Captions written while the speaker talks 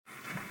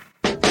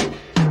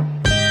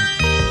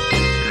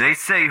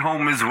say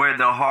home is where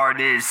the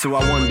heart is. So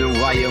I wonder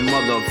why your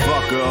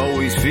motherfucker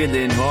always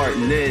feeling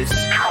heartless.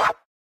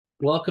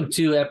 Welcome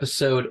to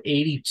episode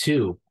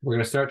 82. We're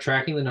going to start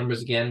tracking the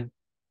numbers again.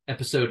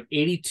 Episode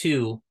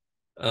 82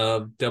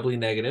 of Doubly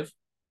Negative.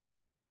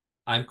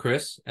 I'm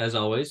Chris, as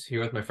always, here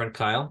with my friend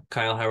Kyle.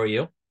 Kyle, how are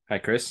you? Hi,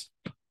 Chris.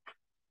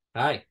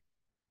 Hi.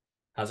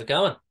 How's it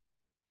going?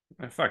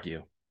 Fuck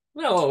you.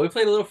 No, we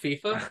played a little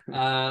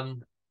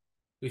FIFA.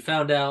 We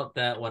found out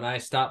that when I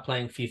stop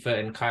playing FIFA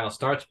and Kyle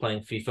starts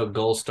playing FIFA,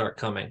 goals start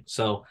coming.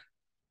 So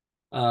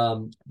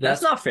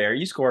that's not fair.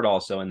 You scored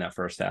also in that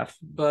first half,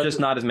 but just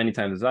not as many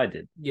times as I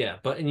did. Yeah,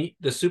 but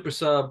the super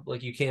sub,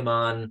 like you came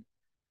on,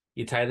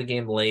 you tied the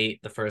game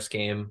late, the first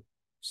game,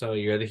 so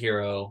you're the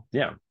hero.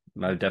 Yeah,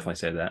 I would definitely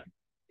say that.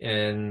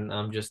 And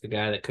I'm just the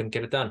guy that couldn't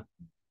get it done.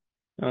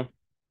 Oh,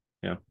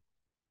 yeah.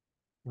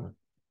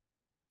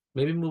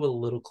 Maybe move a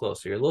little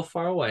closer. You're a little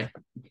far away.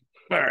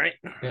 All right.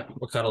 Yeah,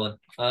 we're cuddling.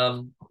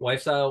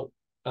 Wife's out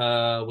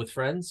with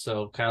friends,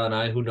 so Kyle and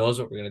I, who knows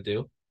what we're gonna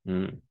do.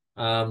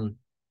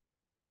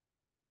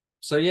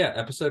 So yeah,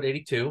 episode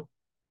 82.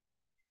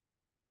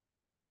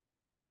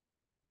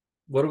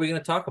 What are we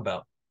gonna talk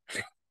about?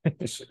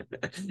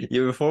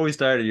 Before we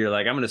started, you're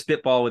like, I'm gonna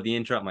spitball with the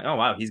intro. I'm like, oh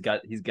wow, he's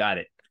got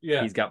it.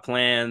 Yeah, he's got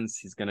plans.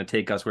 He's gonna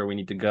take us where we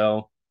need to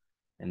go.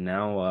 And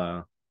now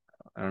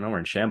I don't know, we're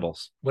in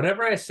shambles.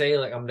 Whenever I say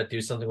like I'm gonna do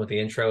something with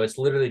the intro, it's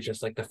literally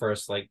just like the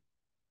first like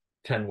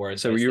 10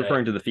 words. So were you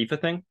referring to the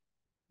FIFA thing?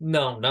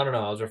 No.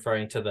 I was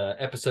referring to the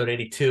episode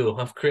 82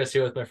 of Chris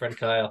here with my friend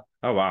Kyle.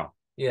 Oh wow.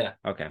 Yeah.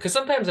 Okay. Because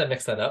sometimes I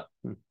mix that up.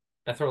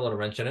 I throw a little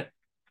wrench in it.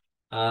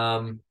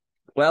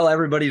 Well,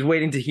 everybody's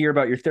waiting to hear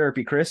about your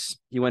therapy, Chris.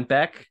 You went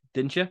back,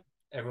 didn't you?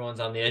 Everyone's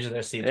on the edge of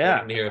their seats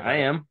Yeah, waiting to hear about I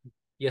it. am.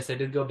 Yes, I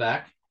did go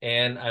back,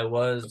 and I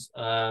was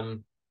a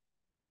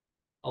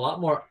lot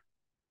more,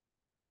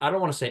 I don't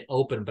want to say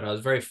open, but I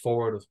was very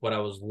forward with what I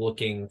was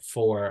looking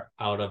for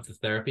out of the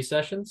therapy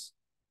sessions,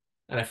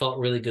 and I felt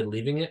really good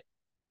leaving it.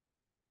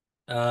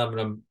 And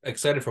I'm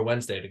excited for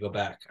Wednesday to go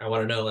back. I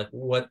want to know like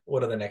what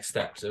are the next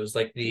steps. It was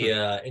like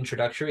the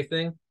introductory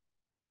thing,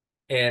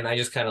 and I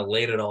just kind of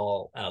laid it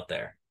all out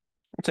there.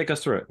 Take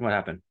us through it. What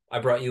happened? I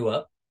brought you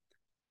up.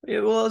 Yeah,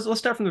 well, let's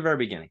start from the very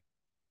beginning.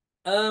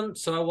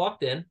 So I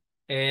walked in,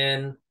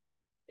 and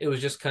it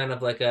was just kind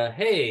of like a,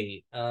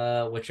 hey,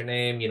 what's your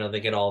name? You know, they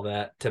get all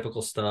that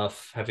typical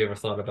stuff. Have you ever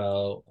thought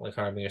about like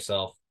harming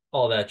yourself?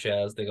 All that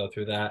jazz. They go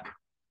through that.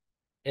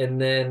 And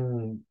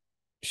then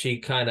she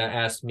kind of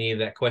asked me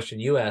that question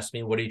you asked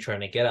me, what are you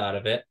trying to get out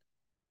of it?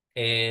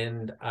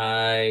 And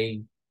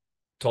I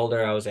told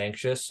her I was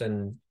anxious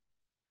and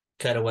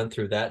kind of went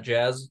through that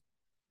jazz.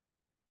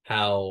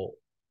 How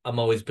I'm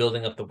always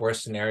building up the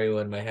worst scenario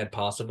in my head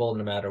possible,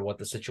 no matter what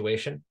the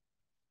situation.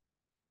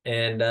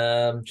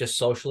 And just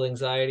social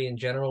anxiety in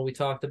general we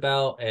talked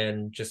about,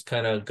 and just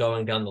kind of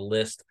going down the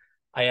list.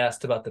 I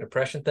asked about the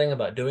depression thing,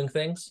 about doing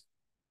things,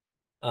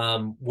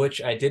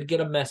 which I did get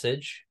a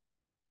message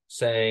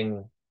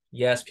saying,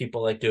 yes,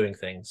 people like doing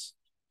things.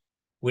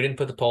 We didn't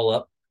put the poll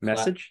up.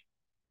 Message?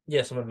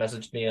 Yeah, someone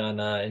messaged me on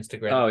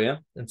Instagram. Oh, yeah?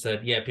 And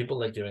said, yeah, people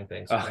like doing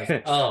things.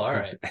 Okay. Oh, all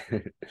right.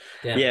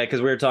 Yeah,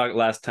 because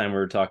last time we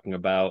were talking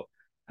about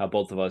how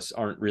both of us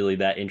aren't really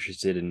that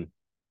interested in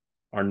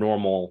our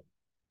normal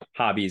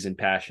hobbies and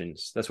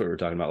passions. That's what we were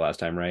talking about last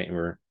time, right?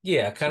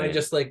 And kind of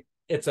just like,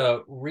 it's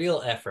a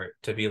real effort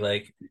to be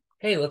like,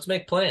 hey, let's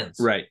make plans.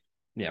 Right.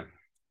 Yeah.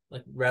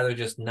 Like, rather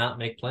just not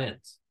make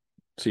plans.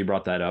 So you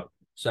brought that up.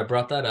 So I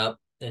brought that up,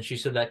 and she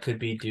said that could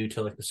be due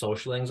to like the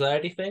social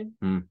anxiety thing.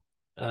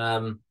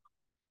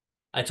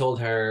 I told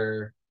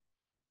her,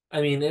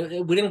 I mean,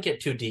 we didn't get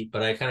too deep,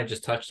 but I kind of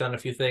just touched on a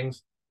few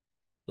things.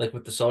 Like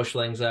with the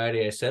social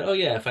anxiety, I said, oh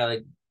yeah, if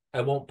I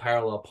won't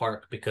parallel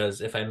park,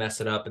 because if I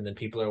mess it up and then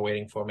people are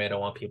waiting for me, I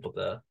don't want people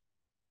to.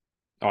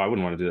 Oh, I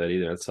wouldn't want to do that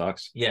either. That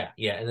sucks. Yeah.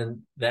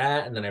 And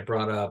then I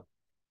brought up,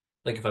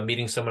 like, if I'm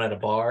meeting someone at a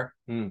bar,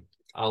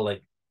 I'll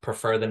like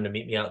prefer them to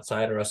meet me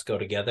outside or us go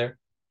together,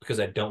 because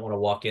I don't want to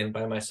walk in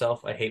by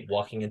myself. I hate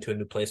walking into a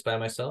new place by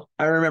myself.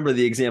 I remember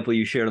the example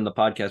you shared on the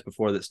podcast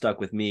before that stuck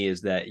with me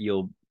is that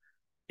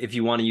if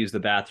you want to use the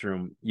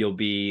bathroom, you'll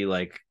be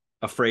like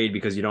afraid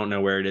because you don't know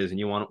where it is, and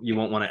you won't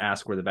want to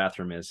ask where the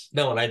bathroom is.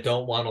 No, and I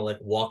don't want to like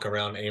walk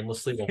around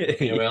aimlessly,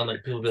 walking around,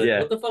 like people be like,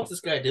 what the fuck's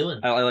this guy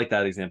doing? I like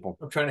that example.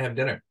 I'm trying to have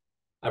dinner.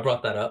 I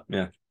brought that up.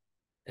 Yeah.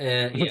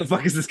 And what the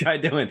fuck is this guy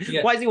doing?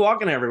 Yeah. Why is he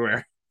walking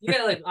everywhere?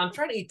 Yeah, like, I'm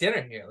trying to eat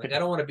dinner here. Like, I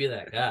don't want to be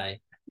that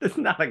guy. That's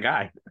not a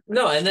guy.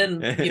 No, and then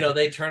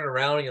they turn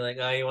around and you're like,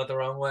 oh, you went the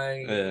wrong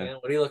way. Yeah.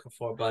 What are you looking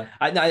for, bud?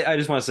 I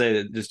just want to say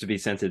that, just to be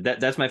sensitive,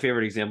 that's my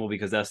favorite example,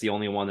 because that's the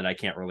only one that I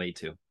can't relate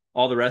to.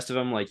 All the rest of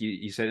them, like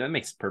you said, that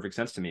makes perfect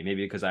sense to me.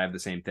 Maybe because I have the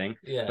same thing.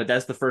 Yeah. But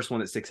that's the first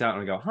one that sticks out,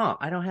 and I go, huh,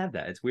 I don't have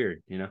that. It's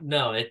weird, you know?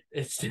 No,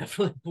 it's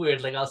definitely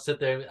weird. Like, I'll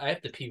sit there, I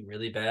have to pee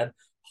really bad.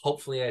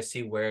 Hopefully I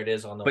see where it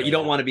is on the way. But you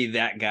don't want to be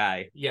that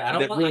guy. Yeah, I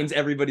don't that ruins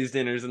everybody's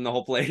dinners in the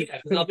whole place. Yeah,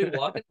 because I'll be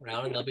walking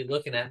around and they'll be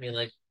looking at me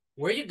like,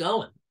 where are you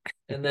going?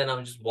 And then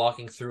I'm just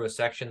walking through a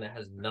section that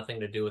has nothing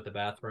to do with the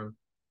bathroom.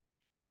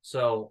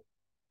 So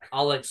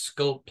I'll like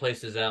scope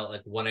places out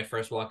like when I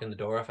first walk in the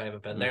door if I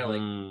haven't been there,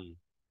 like Mhm.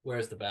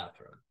 where's the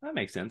bathroom? That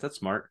makes sense. That's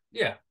smart.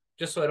 Yeah,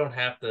 just so I don't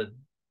have to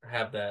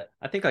have that.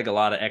 I think like a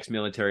lot of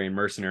ex-military and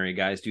mercenary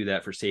guys do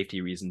that for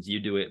safety reasons. You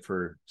do it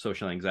for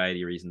social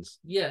anxiety reasons.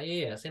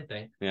 Yeah, same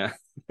thing. Yeah.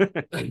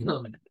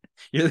 Um,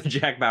 You're the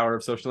Jack Bauer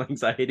of social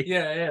anxiety.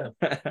 yeah.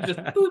 Just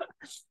boop,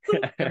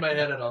 boop in my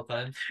head at all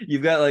times.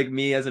 You've got like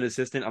me as an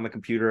assistant on the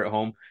computer at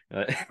home.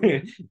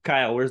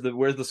 Kyle, where's the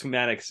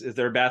schematics? Is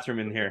there a bathroom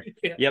in here?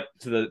 Yeah. Yep,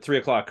 to the 3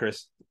 o'clock,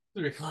 Chris.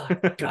 3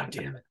 o'clock. God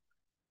damn it.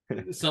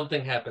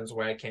 Something happens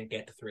where I can't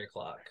get to 3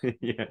 o'clock.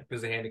 Yeah.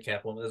 There's a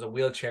handicap woman. There's a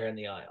wheelchair in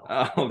the aisle.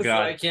 Oh So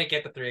God. I can't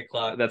get to 3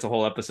 o'clock. That's a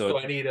whole episode. So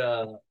I need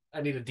a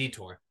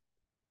detour.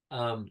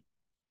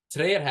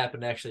 Today it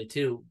happened actually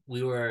too.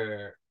 We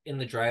were in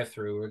the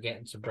drive-through. We were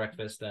getting some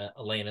breakfast at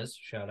Elena's.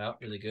 Shout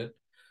out, really good.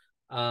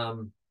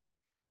 And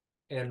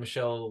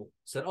Michelle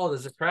said, "Oh,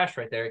 there's a trash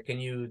right there. Can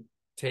you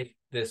take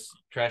this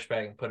trash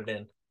bag and put it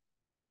in?"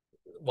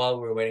 While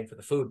we were waiting for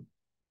the food.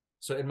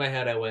 So in my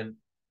head, I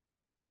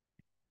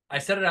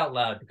said it out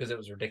loud because it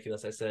was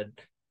ridiculous. I said,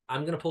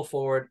 "I'm gonna pull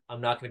forward. I'm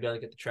not gonna be able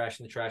to get the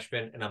trash in the trash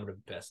bin, and I'm gonna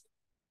be pissed."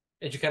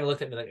 And she kind of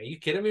looked at me like, "Are you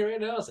kidding me right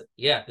now?" I was like,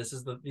 "Yeah, these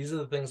are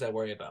the things I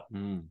worry about.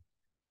 Mm.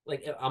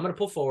 Like, if I'm gonna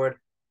pull forward.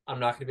 I'm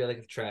not gonna be able to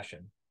get the trash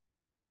in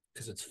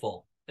because it's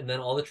full, and then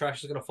all the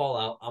trash is gonna fall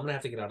out. I'm gonna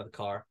have to get out of the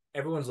car.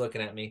 Everyone's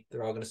looking at me.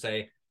 They're all gonna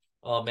say,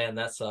 'Oh man,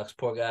 that sucks.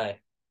 Poor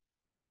guy.'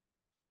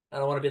 I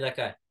don't want to be that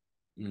guy."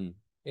 Mm.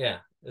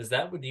 Yeah, is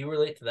that would you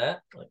relate to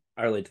that? Like,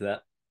 I relate to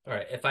that. all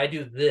right, if I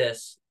do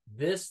this,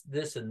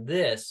 and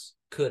this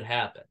could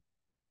happen.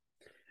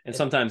 And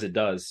sometimes it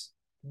does.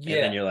 Yeah.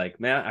 And then you're like,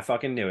 man, I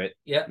fucking knew it.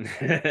 Yep,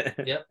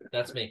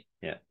 that's me.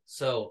 Yeah.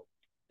 So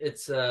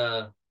it's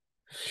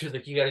she's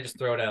like, you gotta just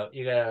throw it out.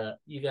 You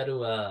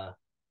gotta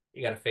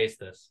face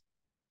this.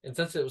 And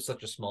since it was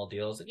such a small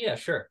deal, I was like, yeah,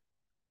 sure.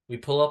 We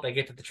pull up, I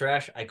get to the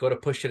trash, I go to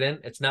push it in.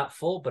 It's not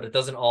full, but it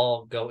doesn't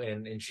all go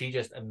in, and she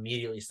just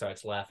immediately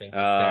starts laughing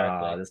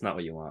hysterically. That's not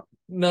what you want.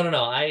 No.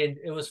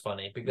 It was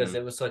funny because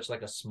it was such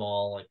like a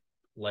small, like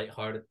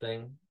lighthearted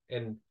thing.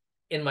 And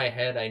in my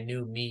head, I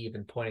knew me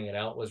even pointing it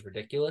out was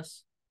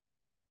ridiculous.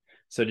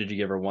 So did you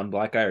give her one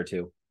black eye or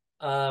two?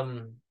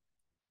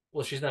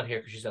 Well, she's not here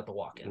because she's at the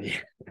walk-in. Yeah.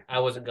 I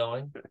wasn't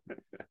going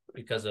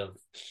because of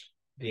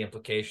the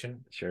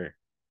implication. Sure.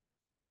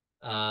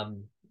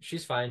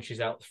 She's fine.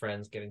 She's out with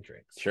friends getting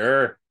drinks.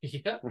 Sure.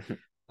 Yeah.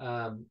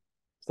 Saw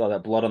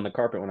that blood on the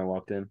carpet when I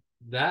walked in.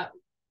 That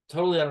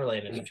totally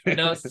unrelated.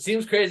 No, it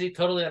seems crazy.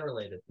 Totally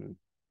unrelated.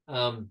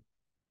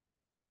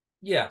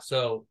 Yeah.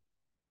 So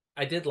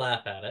I did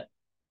laugh at it.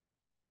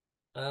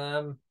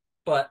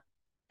 But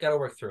got to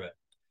work through it.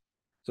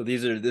 So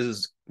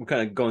we're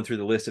kind of going through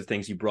the list of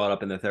things you brought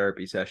up in the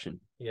therapy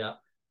session. Yeah.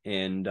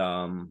 And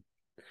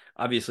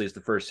obviously it's the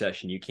first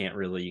session. You can't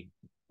really,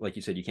 like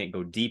you said, you can't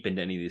go deep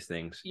into any of these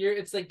things.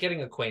 It's like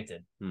getting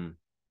acquainted.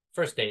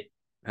 First date.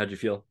 How'd you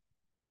feel?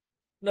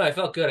 No, I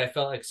felt good. I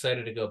felt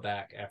excited to go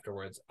back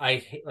afterwards.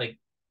 Like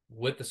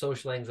with the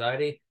social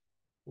anxiety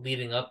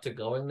leading up to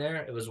going there,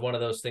 it was one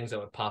of those things that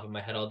would pop in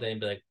my head all day and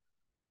be like,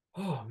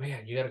 oh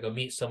man, you got to go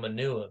meet someone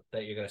new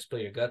that you're going to spill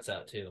your guts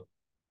out to.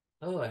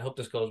 Oh, I hope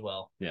this goes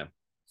well. Yeah.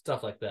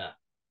 Stuff like that.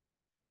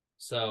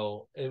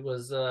 So it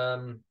was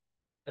an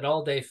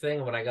all day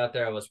thing. When I got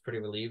there, I was pretty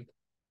relieved.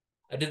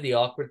 I did the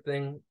awkward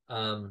thing.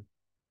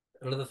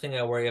 Another thing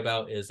I worry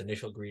about is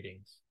initial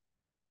greetings.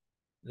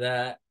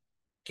 That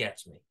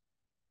gets me.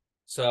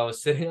 So I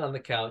was sitting on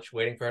the couch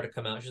waiting for her to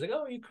come out. She's like,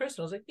 "Oh, are you Chris?"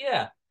 And I was like,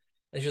 "Yeah."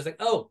 And she was like,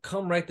 "Oh,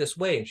 come right this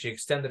way." And she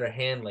extended her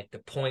hand like to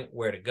point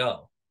where to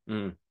go.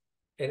 And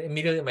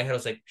immediately in my head, I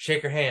was like,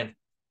 "Shake her hand,"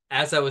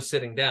 as I was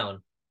sitting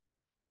down.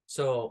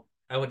 So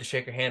I went to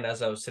shake her hand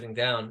as I was sitting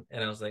down,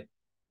 and I was like,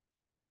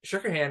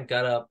 shook her hand,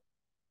 got up,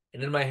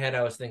 and in my head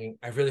I was thinking,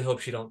 I really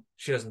hope she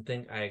doesn't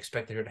think I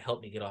expected her to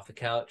help me get off the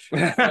couch, or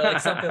like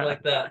something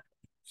like that.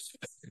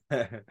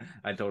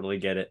 I totally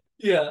get it.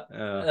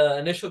 Yeah.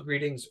 Initial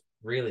greetings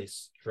really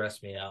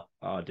stress me out.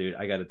 Oh, dude,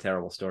 I got a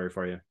terrible story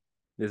for you.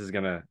 This is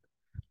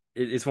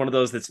it's one of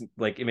those that's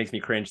like, it makes me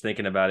cringe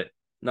thinking about it.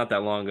 Not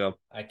that long ago.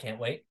 I can't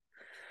wait.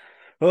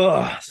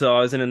 Oh, so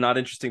I was in a not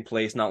interesting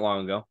place not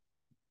long ago.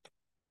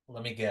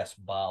 Let me guess,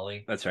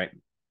 Bali. That's right.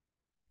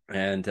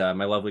 And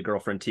my lovely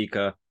girlfriend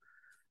Tika,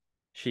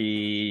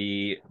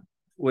 she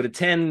would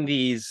attend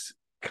these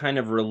kind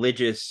of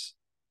religious,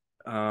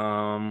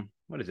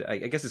 what is it? I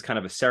guess it's kind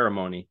of a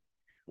ceremony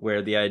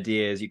where the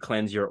idea is you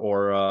cleanse your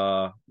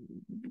aura,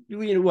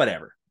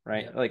 whatever,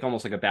 right? Yep. Like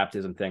almost like a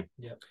baptism thing.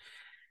 Yep.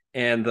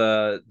 And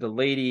the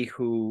lady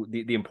who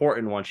the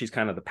important one, she's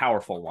kind of the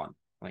powerful one.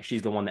 Like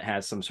she's the one that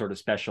has some sort of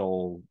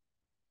special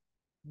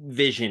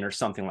vision or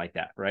something like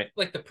that, right?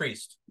 Like the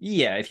priest.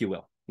 Yeah, if you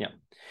will. Yeah.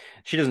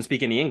 She doesn't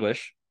speak any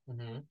English.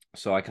 Mm-hmm.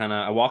 So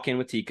I walk in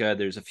with Tika.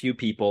 There's a few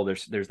people.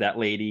 There's that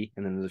lady,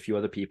 and then there's a few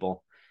other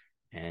people,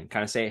 and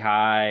kind of say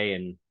hi.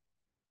 And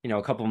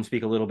a couple of them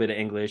speak a little bit of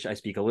English. I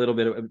speak a little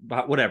bit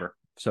of whatever.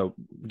 So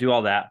do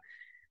all that,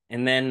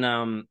 and then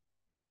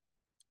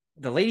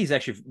the lady's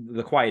actually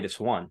the quietest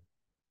one.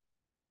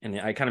 And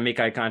I kind of make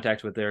eye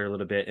contact with her a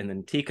little bit, and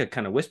then Tika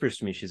kind of whispers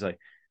to me, she's like,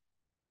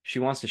 she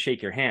wants to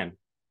shake your hand.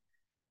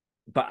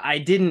 But I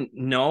didn't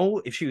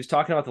know if she was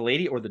talking about the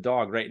lady or the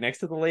dog right next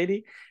to the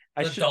lady.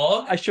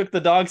 Dog? I shook the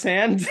dog's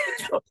hand.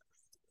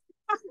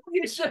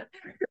 You should.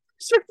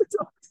 Shook the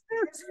dog's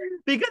hand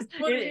because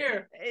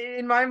Here.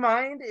 in my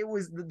mind, it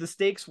was the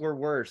stakes were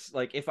worse.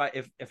 Like if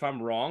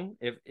I'm wrong,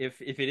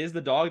 if it is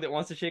the dog that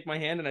wants to shake my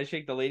hand and I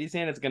shake the lady's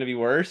hand, it's gonna be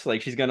worse.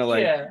 Like she's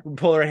gonna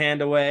pull her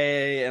hand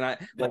away, and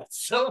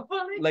That's so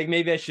funny. like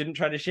maybe I shouldn't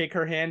try to shake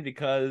her hand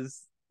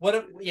because What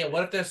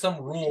if there's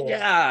some rule?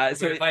 yeah.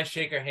 So if I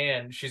shake her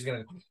hand, she's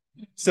gonna.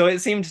 So it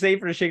seemed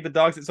safer to shake the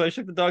dogs. So I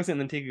shook the dogs, and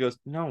then Tika goes,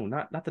 "No,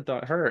 not the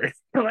dog. Her."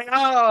 I'm like,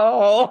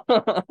 "Oh."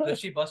 Did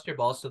she bust your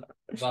balls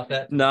about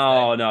that?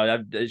 No.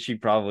 There's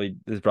probably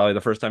the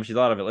first time she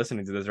thought of it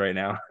listening to this right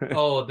now.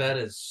 Oh, that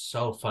is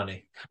so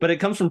funny. But it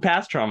comes from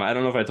past trauma. I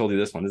don't know if I told you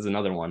this one. This is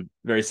another one,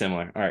 very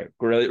similar. All right,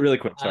 really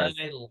quick. Sorry,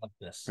 I love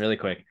this. really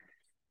quick.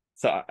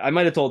 So I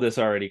might have told this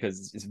already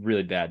because it's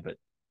really bad, but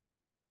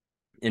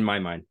in my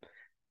mind,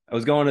 I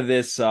was going to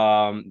this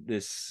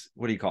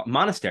what do you call it,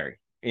 monastery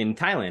in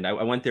Thailand.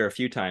 I went there a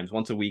few times,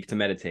 once a week, to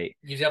meditate.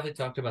 You definitely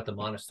talked about the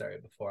monastery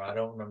before. I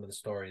don't remember the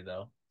story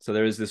though. So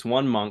there was this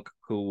one monk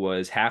who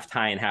was half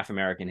Thai and half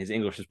American. His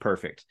English is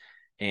perfect,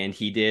 and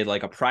he did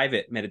like a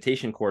private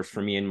meditation course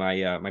for me and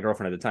my my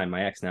girlfriend at the time,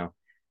 my ex now,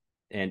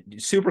 and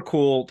super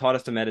cool. Taught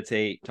us to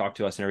meditate, talked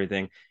to us, and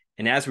everything.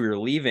 And as we were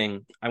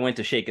leaving, I went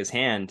to shake his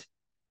hand,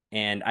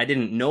 and I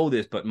didn't know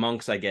this, but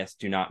monks, I guess,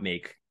 do not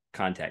make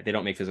contact. They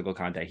don't make physical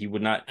contact. He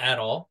would not At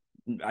all.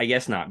 I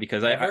guess not,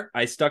 because Ever?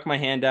 I stuck my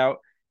hand out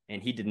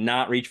and he did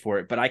not reach for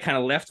it, but I kind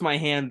of left my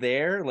hand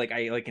there, like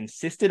I like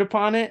insisted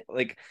upon it,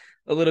 like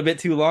a little bit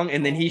too long,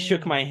 and then he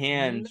shook my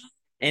hand,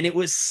 and it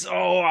was so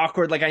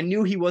awkward. Like I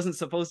knew he wasn't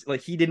supposed to,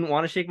 like he didn't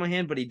want to shake my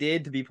hand, but he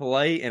did to be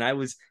polite, and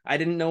I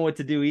didn't know what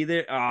to do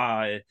either.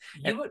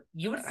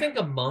 You would think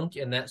a monk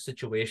in that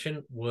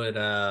situation would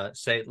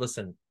say,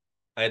 "Listen,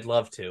 I'd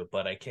love to,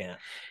 but I can't."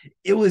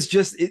 It was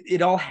just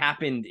it all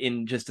happened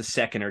in just a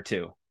second or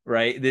two,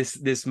 right?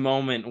 This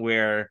moment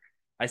where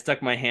I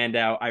stuck my hand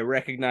out, I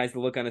recognized the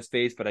look on his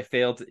face, but I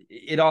failed.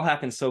 It all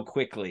happened so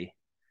quickly.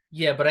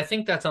 Yeah, but I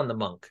think that's on the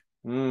monk.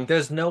 Mm.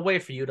 There's no way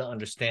for you to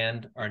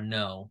understand or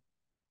know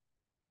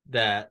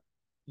that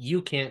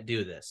you can't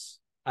do this.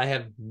 I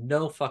have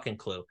no fucking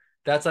clue.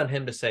 That's on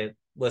him to say,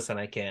 "Listen,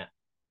 I can't."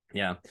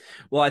 Yeah.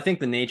 Well, I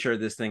think the nature of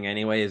this thing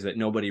anyway is that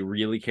nobody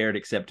really cared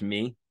except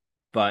me.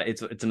 But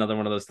it's another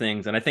one of those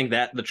things. And I think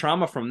that the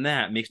trauma from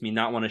that makes me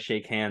not want to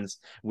shake hands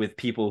with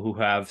people who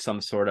have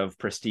some sort of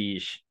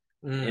prestige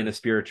in a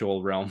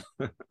spiritual realm.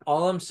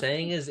 All I'm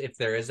saying is if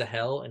there is a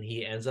hell and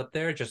he ends up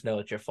there, just know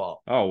it's your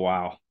fault. Oh,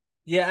 wow.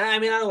 Yeah, I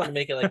mean, I don't want to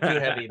make it like too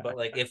heavy, but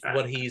like if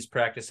what he's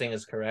practicing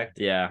is correct,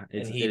 yeah,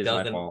 and he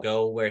doesn't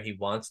go where he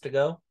wants to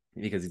go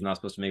because he's not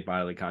supposed to make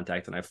bodily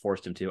contact, and I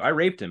forced him to. I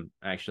raped him,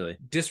 actually.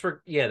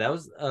 Yeah,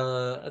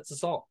 that's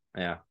assault.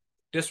 Yeah.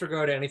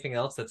 Disregard anything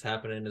else that's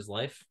happened in his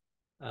life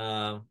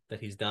that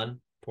he's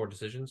done, poor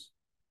decisions.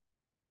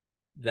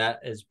 That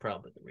is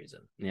probably the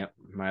reason. Yep,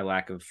 my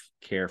lack of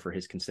care for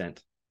his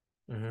consent.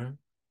 Mm-hmm.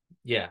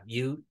 Yeah,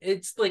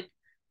 it's like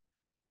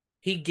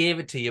he gave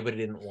it to you, but he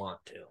didn't want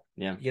to.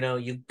 Yeah. You know,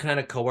 you kind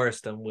of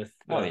coerced him with.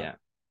 Oh, yeah.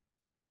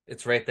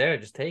 It's right there.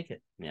 Just take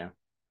it. Yeah.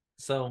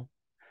 So.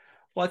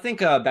 Well, I think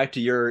back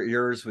to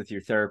yours with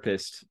your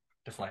therapist.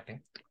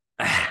 Deflecting.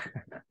 I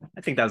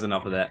think that was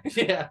enough of that.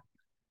 Yeah.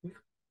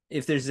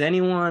 If there's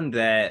anyone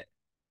that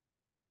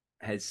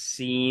has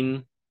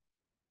seen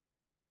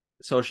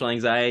social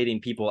anxiety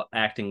and people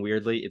acting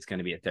weirdly, it's going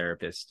to be a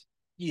therapist.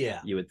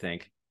 Yeah. You would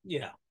think.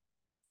 Yeah.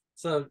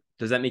 So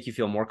does that make you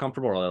feel more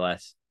comfortable or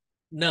less?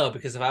 No,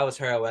 because if I was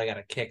her, I would have got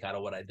a kick out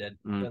of what I did.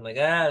 Been like,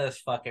 this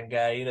fucking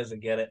guy, he doesn't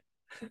get it.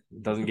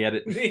 Doesn't get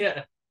it.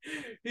 Yeah.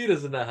 He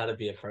doesn't know how to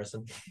be a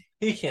person.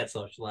 He can't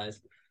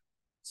socialize.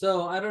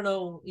 So I don't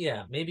know.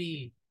 Yeah,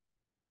 maybe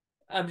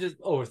I'm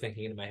just overthinking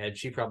it in my head.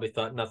 She probably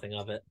thought nothing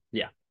of it.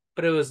 Yeah.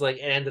 But it was like,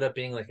 it ended up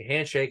being like a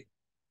handshake,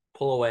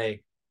 pull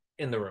away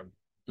in the room.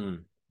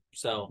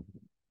 So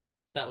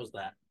that was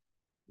that.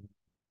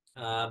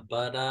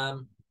 But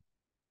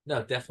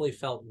no, definitely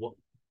felt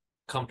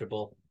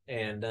comfortable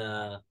and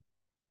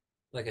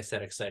like I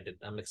said, excited.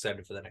 I'm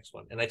excited for the next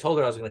one. And I told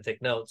her I was going to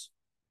take notes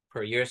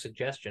per your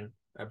suggestion.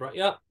 I brought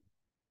you up.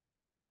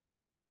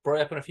 Brought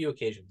you up on a few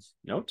occasions.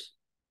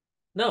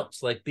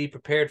 Notes, like be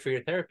prepared for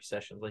your therapy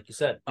sessions, like you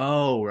said.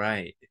 Oh,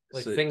 right.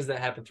 Like things that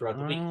happen throughout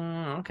the week.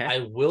 Okay.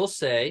 I will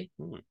say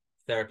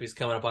therapy's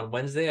coming up on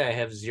Wednesday. I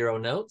have 0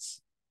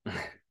 notes.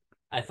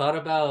 I thought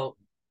about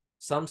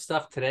some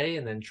stuff today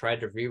and then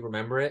tried to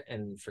remember it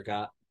and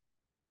forgot.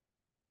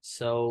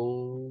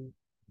 So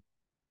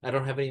I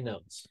don't have any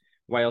notes.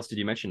 Why else did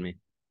you mention me?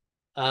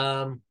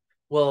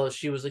 Well,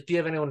 she was like, "Do you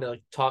have anyone to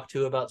like talk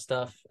to about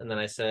stuff?" And then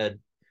I said,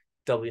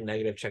 "W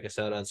negative, check us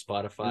out on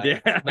Spotify.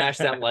 Yeah. Smash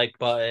that like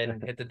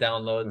button, hit the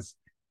downloads."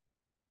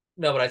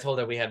 No, but I told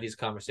her we have these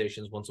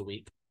conversations once a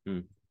week.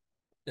 And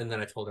then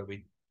I told her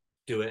we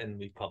do it and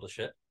we publish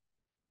it.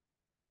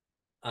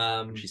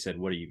 She said,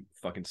 "What are you,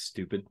 fucking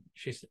stupid?"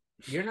 She said,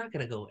 you're not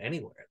gonna go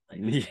anywhere.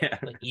 Yeah.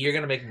 Like you're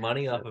gonna make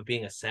money off of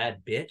being a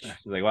sad bitch. She's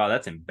like, wow,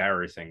 that's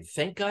embarrassing.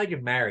 Thank God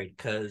you're married,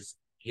 because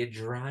you're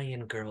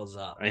drying girls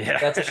up. Yeah.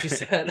 That's what she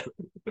said.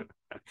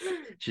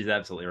 She's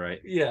absolutely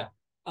right. Yeah.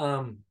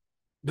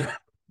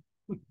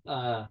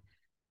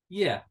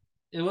 Yeah,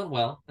 it went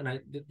well, and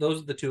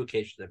those are the two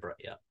occasions I brought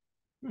you up.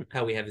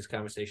 How we have these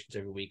conversations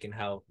every week, and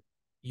how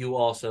you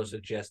also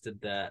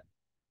suggested that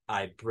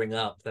I bring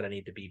up that I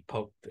need to be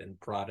poked and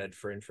prodded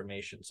for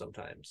information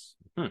sometimes.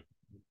 I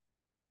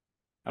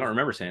don't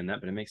remember saying that,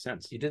 but it makes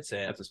sense. You did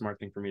say it. That's a smart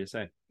thing for me to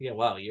say. Yeah,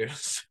 wow, you're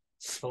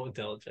so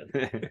intelligent.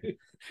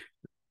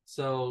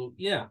 So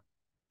yeah,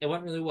 it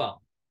went really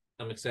well.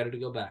 I'm excited to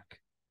go back.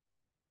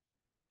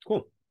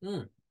 Cool.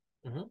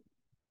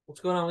 What's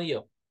going on with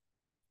you?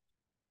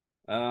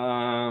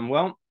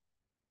 Well,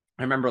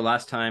 I remember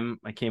last time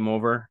I came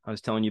over, I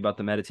was telling you about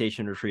the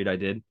meditation retreat I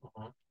did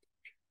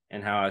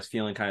and how I was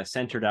feeling kind of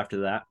centered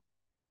after that.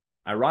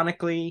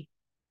 Ironically,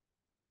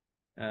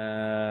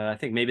 I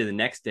think maybe the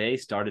next day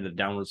started a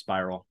downward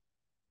spiral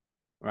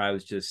where I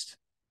was just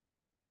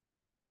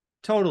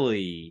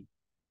totally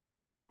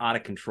out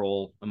of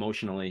control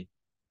emotionally.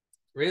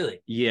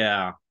 Really?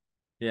 Yeah.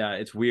 Yeah,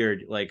 it's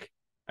weird. Like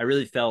I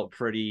really felt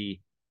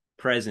pretty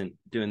present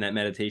doing that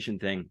meditation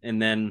thing.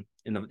 And then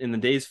in the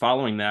days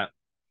following that,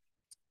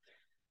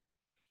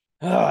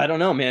 I don't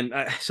know, man.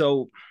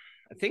 So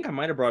I think I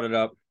might have brought it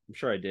up. I'm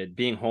sure I did.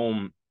 Being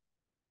home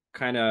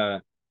kind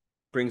of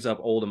brings up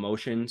old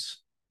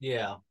emotions.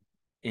 Yeah.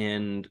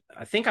 And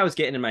I think I was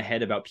getting in my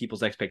head about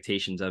people's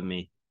expectations of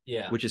me.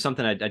 Yeah. Which is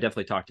something I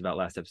definitely talked about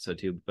last episode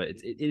too. But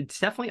it's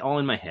definitely all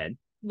in my head.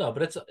 No,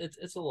 but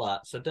it's a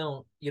lot.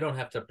 So you don't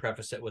have to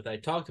preface it with I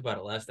talked about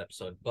it last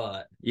episode,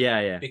 but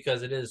yeah,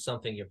 because it is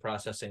something you're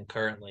processing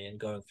currently and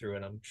going through,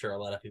 and I'm sure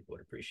a lot of people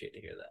would appreciate to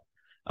hear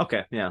that.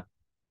 Okay, yeah.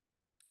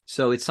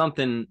 So it's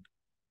something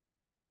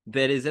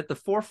that is at the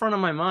forefront of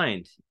my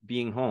mind,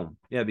 being home.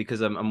 Yeah, because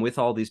I'm with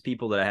all these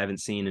people that I haven't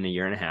seen in a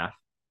year and a half,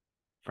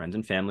 friends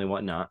and family,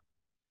 whatnot,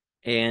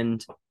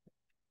 and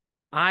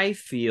I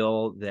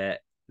feel that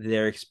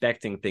they're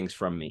expecting things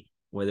from me,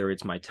 whether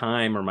it's my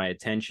time or my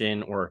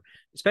attention, or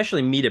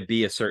especially me to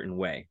be a certain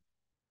way.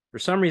 For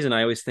some reason,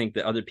 I always think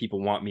that other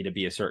people want me to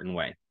be a certain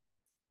way.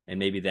 And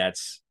maybe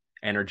that's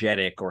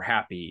energetic or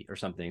happy or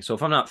something. So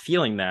if I'm not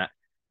feeling that,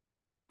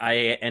 I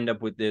end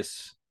up with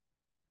this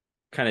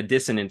kind of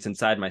dissonance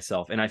inside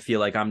myself. And I feel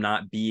like I'm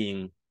not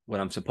being what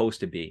I'm supposed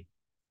to be.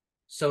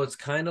 So it's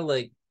kind of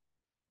like,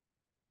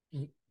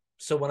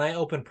 so when I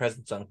open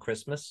presents on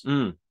Christmas,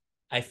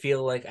 I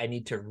feel like I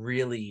need to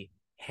really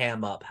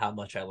ham up how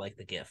much I like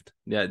the gift.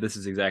 Yeah, this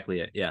is exactly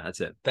it. Yeah, that's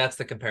it. That's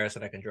the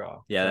comparison I can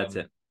draw. Yeah, that's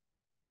it.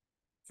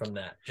 From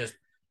that. Just,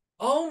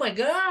 oh my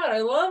God, I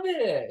love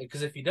it.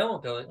 Because if you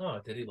don't, they're like, oh,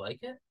 did he like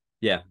it?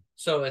 Yeah.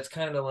 So it's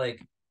kind of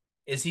like,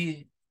 is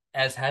he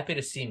as happy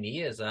to see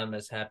me as I'm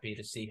as happy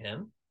to see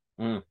him?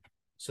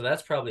 So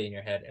that's probably in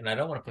your head. And I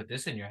don't want to put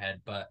this in your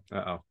head, but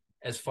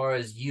as far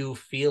as you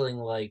feeling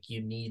like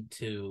you need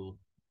to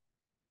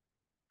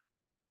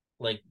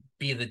like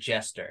be the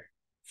jester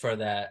for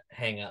that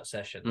hangout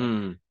session.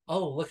 Like,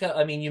 oh, look how,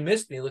 I mean, you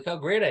missed me. Look how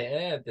great I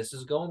am. This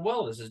is going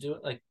well. This is doing,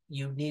 like,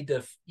 you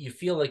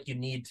feel like you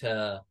need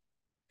to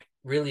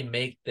really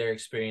make their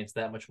experience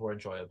that much more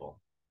enjoyable.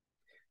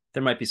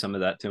 There might be some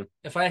of that too.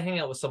 If I hang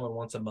out with someone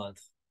once a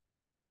month,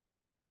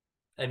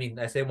 I mean,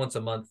 I say once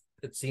a month,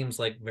 it seems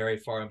like very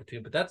far in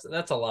between, but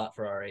that's a lot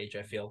for our age.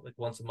 I feel like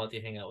once a month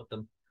you hang out with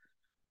them.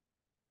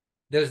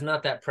 There's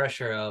not that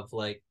pressure of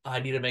like, oh,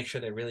 I need to make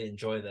sure they really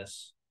enjoy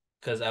this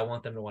because I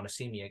want them to want to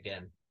see me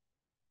again.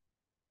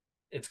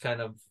 It's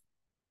kind of,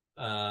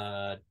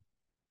 I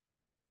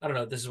don't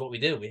know. This is what we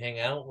do. We hang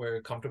out.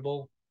 We're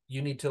comfortable.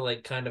 You need to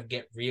like kind of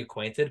get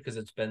reacquainted because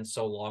it's been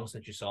so long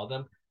since you saw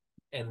them,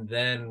 and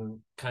then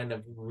kind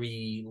of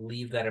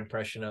leave that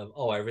impression of,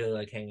 oh, I really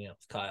like hanging out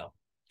with Kyle,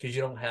 because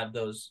you don't have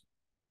those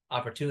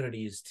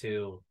opportunities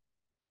to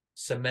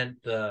cement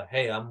the,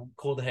 hey, I'm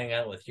cool to hang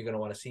out with. You're gonna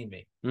want to see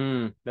me.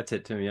 That's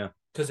it too. Yeah,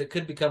 because it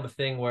could become a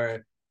thing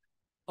where,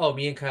 oh,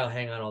 me and Kyle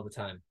hang out all the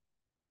time.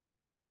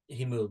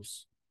 He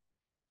moves,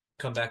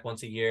 come back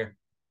once a year.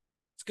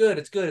 It's good,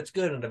 it's good, it's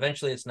good, and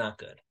eventually it's not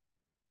good.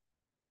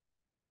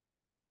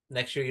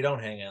 Next year you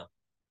don't hang out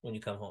when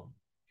you come home.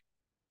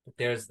 But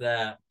there's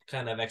that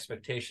kind of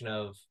expectation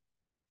of,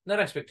 not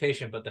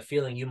expectation, but the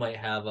feeling you might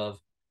have of,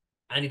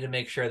 I need to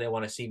make sure they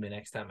want to see me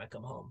next time I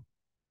come home.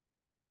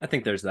 I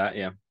think there's that.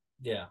 Yeah.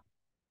 Yeah.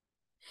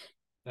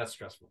 That's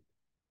stressful.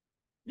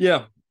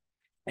 Yeah.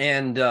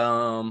 And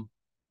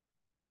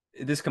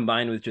this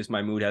combined with just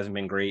my mood hasn't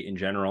been great in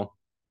general.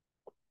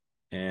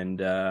 And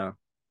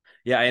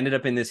yeah, I ended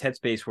up in this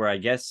headspace where I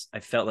guess I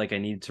felt like I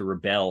needed to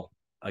rebel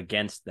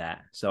against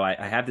that. So I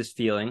have this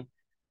feeling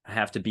I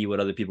have to be what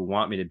other people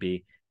want me to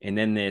be. And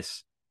then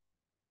this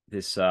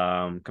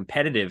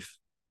competitive,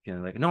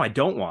 like, no, I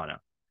don't want to.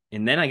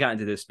 And then I got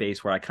into this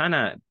space where I kind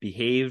of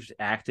behaved,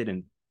 acted,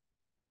 and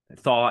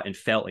thought and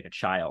felt like a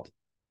child.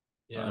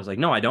 Yeah. I was like,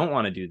 no, I don't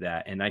want to do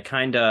that. And I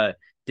kind of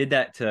did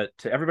that to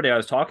everybody I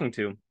was talking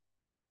to.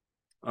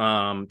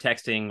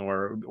 texting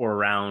or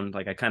around.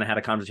 Like I kind of had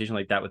a conversation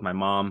like that with my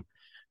mom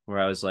where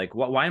I was like,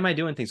 why am I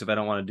doing things if I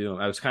don't want to do them?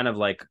 I was kind of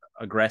like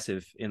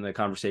aggressive in the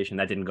conversation.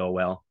 That didn't go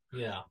well.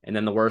 Yeah. And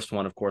then the worst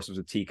one, of course, was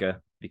with Tika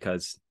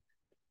because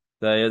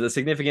the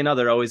significant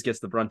other always gets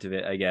the brunt of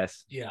it, I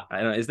guess. Yeah.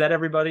 I don't know. Is that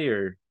everybody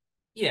or?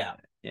 Yeah.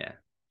 Yeah.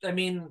 I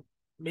mean,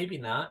 maybe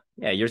not.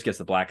 Yeah, yours gets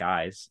the black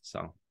eyes.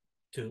 So,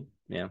 Too.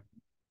 yeah.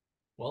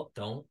 Well,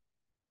 don't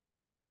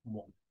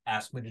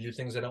ask me to do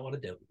things I don't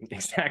want to do.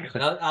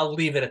 Exactly. I'll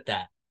leave it at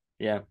that.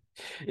 Yeah.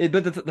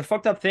 But the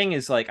fucked up thing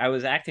is like I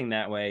was acting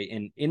that way.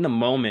 And in the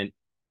moment,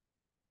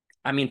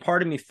 I mean,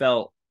 part of me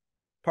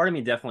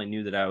definitely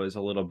knew that I was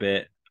a little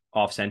bit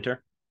off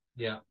center.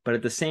 Yeah. But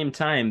at the same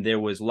time, there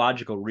was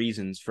logical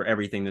reasons for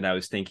everything that I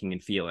was thinking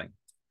and feeling.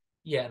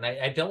 Yeah, and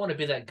I don't want to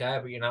be that guy,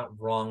 but you're not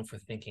wrong for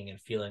thinking and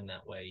feeling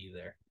that way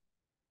either.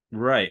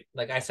 Right.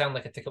 Like I sound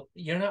like a tickle.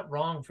 You're not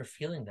wrong for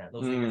feeling that.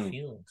 Those are your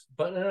feelings.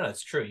 But no,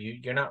 it's true.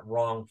 You're not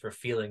wrong for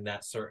feeling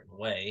that certain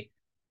way.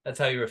 That's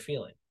how you were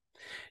feeling.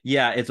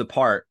 Yeah, it's a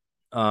part.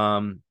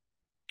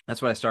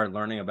 That's what I started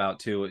learning about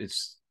too.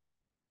 It's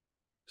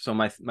so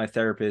my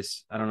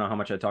therapist, I don't know how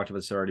much I talked about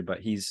this already, but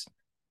he's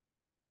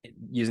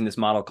using this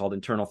model called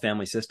internal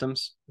family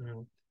systems.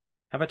 Mm-hmm.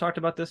 Have I talked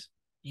about this?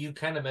 You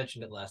kind of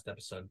mentioned it last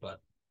episode, but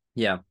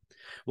yeah.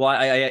 Well,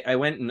 I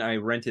went and I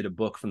rented a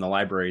book from the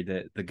library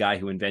that the guy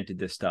who invented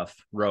this stuff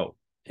wrote.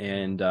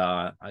 And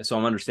so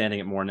I'm understanding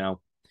it more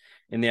now.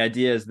 And the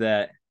idea is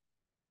that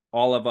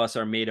all of us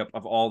are made up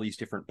of all these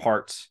different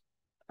parts,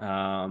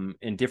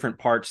 and different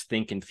parts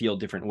think and feel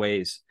different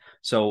ways.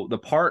 So the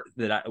part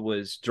that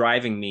was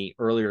driving me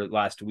earlier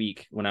last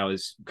week when I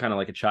was kind of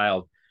like a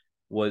child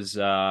was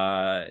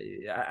I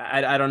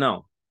don't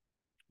know,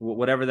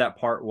 whatever that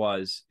part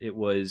was. It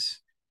was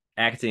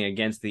acting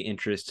against the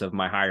interests of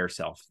my higher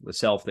self, the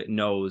self that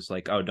knows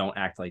like, oh, don't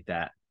act like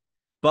that.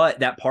 But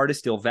that part is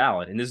still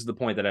valid. And this is the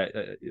point that I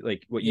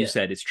like what you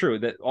said. It's true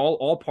that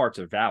all parts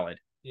are valid.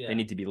 Yeah. They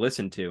need to be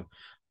listened to.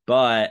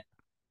 But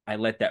I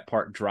let that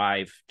part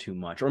drive too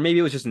much. Or maybe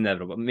it was just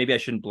inevitable. Maybe I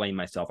shouldn't blame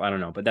myself. I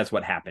don't know. But that's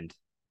what happened.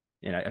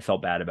 And I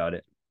felt bad about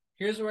it.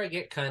 Here's where I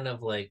get kind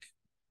of like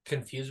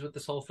confused with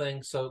this whole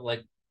thing. So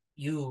like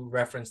you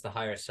referenced the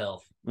higher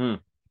self.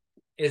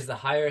 Is the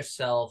higher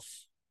self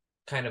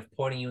kind of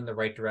pointing you in the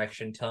right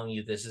direction, telling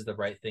you this is the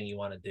right thing you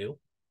want to do?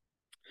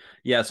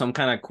 Yeah, so I'm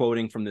kind of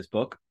quoting from this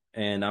book,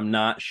 and I'm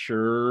not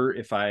sure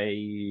if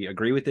I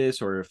agree with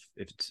this or if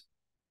it's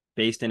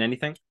based in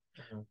anything.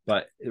 Mm-hmm.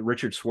 But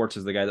Richard Schwartz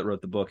is the guy that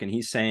wrote the book, and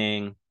he's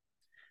saying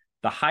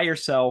the higher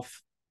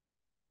self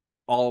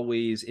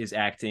always is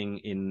acting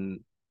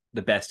in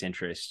the best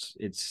interests.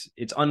 It's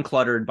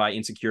uncluttered by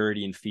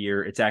insecurity and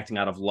fear. It's acting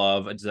out of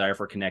love, a desire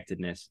for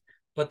connectedness.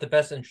 But the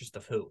best interest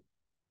of who?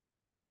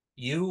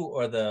 You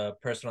or the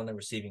person on the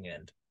receiving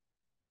end?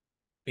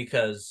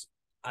 Because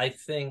I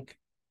think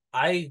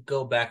I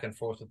go back and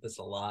forth with this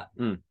a lot,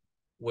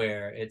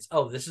 where it's,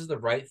 oh, this is the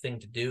right thing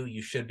to do.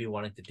 You should be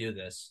wanting to do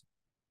this.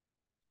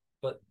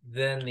 But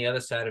then the other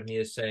side of me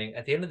is saying,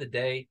 at the end of the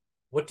day,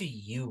 what do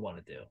you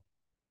want to do?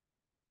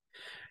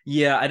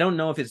 Yeah, I don't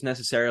know if it's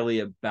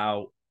necessarily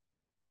about,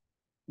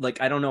 like,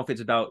 I don't know if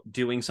it's about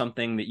doing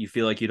something that you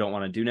feel like you don't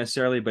want to do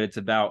necessarily, but it's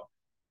about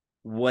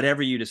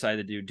whatever you decide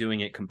to do,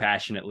 doing it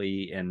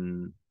compassionately,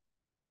 and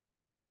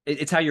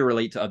it's how you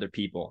relate to other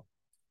people.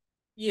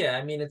 Yeah,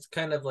 I mean, it's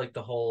kind of like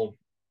the whole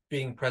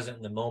being present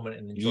in the moment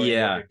and enjoying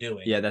what you're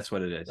doing. Yeah, that's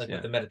what it is. Like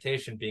with the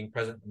meditation, being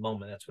present in the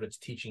moment, that's what it's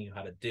teaching you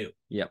how to do.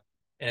 Yeah.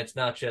 And it's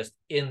not just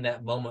in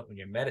that moment when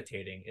you're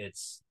meditating,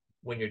 it's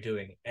when you're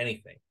doing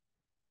anything.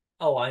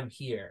 Oh, I'm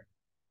here.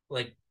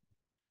 Like,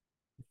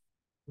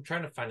 I'm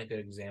trying to find a good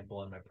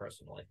example in my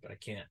personal life, but I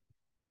can't.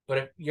 But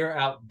if you're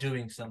out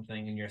doing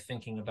something and you're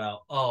thinking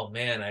about, oh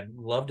man, I'd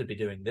love to be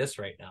doing this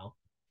right now,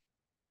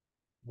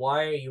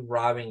 why are you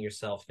robbing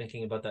yourself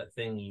thinking about that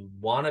thing you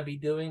want to be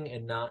doing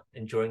and not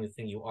enjoying the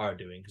thing you are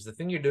doing? Because the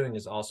thing you're doing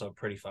is also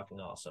pretty fucking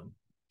awesome.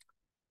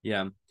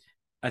 Yeah.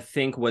 I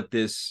think what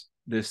this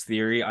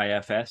theory,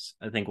 IFS,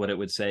 I think what it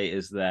would say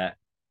is that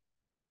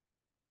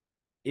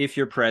if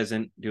you're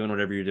present, doing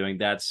whatever you're doing,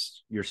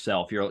 that's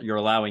yourself. You're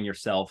allowing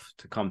yourself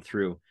to come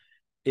through.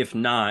 If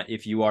not,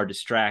 if you are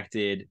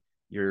distracted,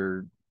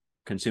 you're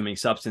consuming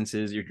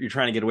substances, you're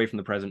trying to get away from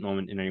the present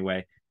moment in any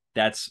way,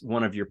 that's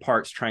one of your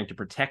parts trying to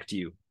protect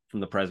you from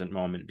the present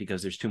moment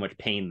because there's too much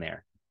pain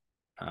there.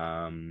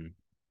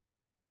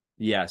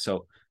 Yeah.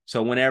 So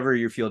whenever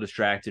you feel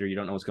distracted or you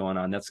don't know what's going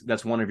on,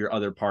 that's one of your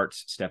other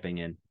parts stepping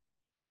in.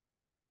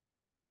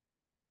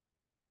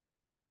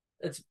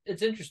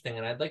 It's interesting,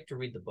 and I'd like to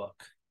read the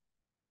book.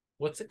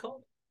 What's it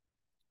called?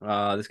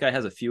 This guy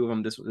has a few of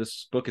them.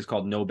 This book is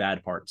called No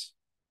Bad Parts.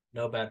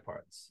 No Bad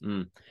Parts.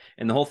 And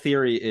the whole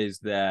theory is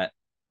that,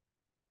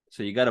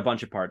 so you got a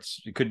bunch of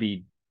parts. It could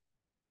be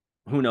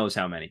who knows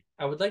how many.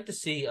 I would like to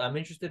see, I'm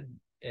interested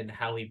in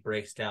how he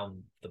breaks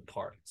down the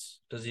parts.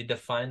 Does he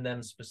define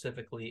them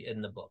specifically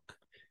in the book?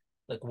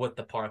 Like what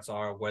the parts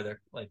are, where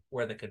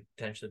they could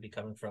potentially be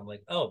coming from.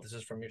 Like, oh, this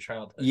is from your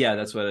childhood. Yeah,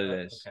 that's what it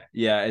is. Okay.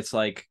 Yeah, it's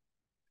like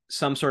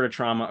some sort of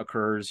trauma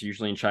occurs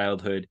usually in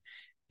childhood,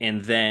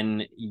 and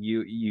then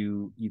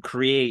you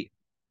create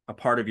a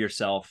part of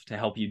yourself to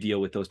help you deal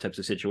with those types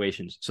of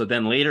situations. So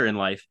then later in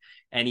life,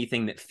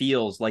 anything that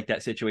feels like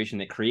that situation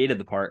that created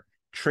the part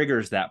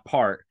triggers that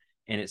part,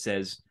 and it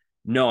says,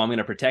 no, I'm going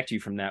to protect you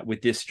from that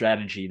with this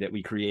strategy that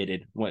we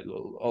created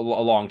a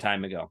long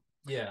time ago.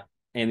 Yeah.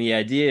 And the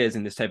idea is,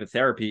 in this type of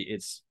therapy,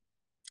 it's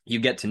you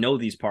get to know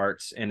these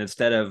parts, and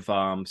instead of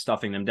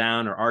stuffing them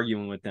down or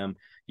arguing with them,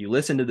 you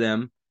listen to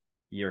them,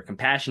 you're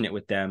compassionate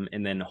with them,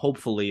 and then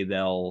hopefully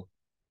they'll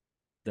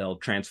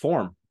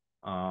transform.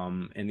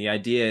 And the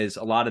idea is,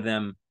 a lot of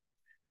them,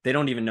 they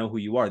don't even know who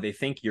you are. They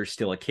think you're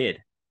still a kid.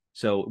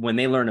 So when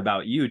they learn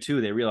about you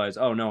too, they realize,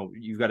 oh no,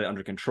 you've got it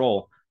under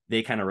control.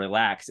 They kind of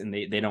relax, and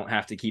they don't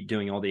have to keep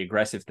doing all the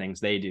aggressive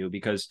things they do,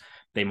 because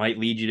they might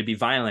lead you to be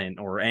violent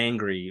or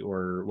angry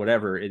or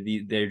whatever.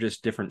 They're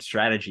just different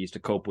strategies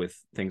to cope with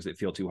things that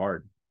feel too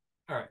hard.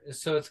 All right.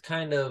 So it's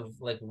kind of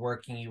like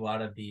working you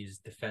out of these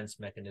defense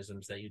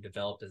mechanisms that you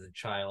developed as a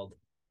child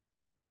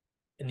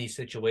in these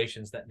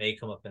situations that may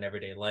come up in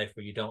everyday life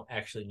where you don't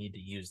actually need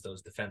to use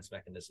those defense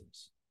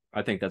mechanisms.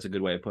 I think that's a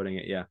good way of putting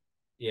it. Yeah.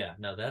 Yeah.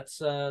 No,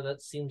 that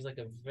seems like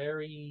a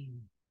very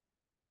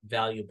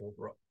valuable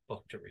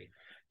book to read.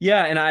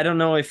 Yeah, and I don't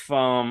know if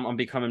I'm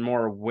becoming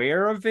more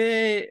aware of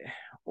it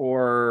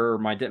or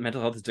my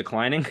mental health is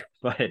declining,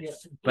 but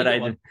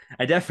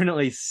I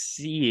definitely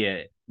see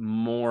it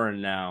more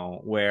now,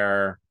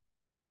 where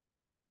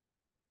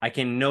I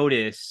can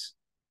notice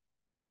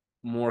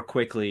more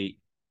quickly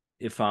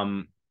if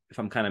I'm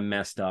kind of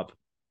messed up,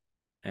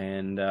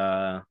 and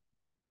I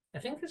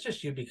think it's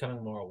just you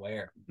becoming more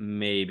aware.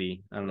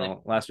 Maybe, I don't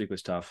know. Last week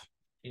was tough.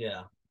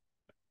 Yeah,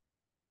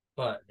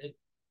 but it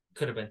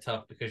could have been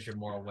tough because you're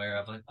more aware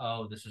of, like,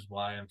 oh, this is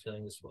why I'm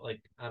feeling this.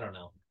 Like, I don't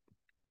know.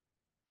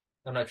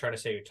 I'm not trying to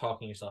say you're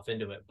talking yourself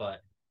into it,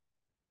 but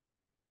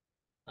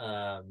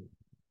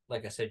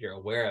like I said, you're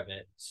aware of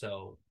it,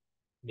 so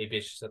maybe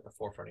it's just at the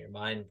forefront of your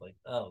mind, like,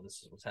 oh,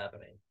 this is what's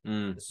happening.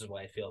 This is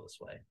why I feel this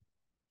way.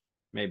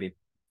 Maybe.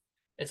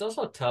 It's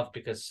also tough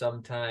because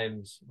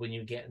sometimes when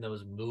you get in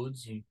those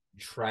moods, you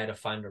try to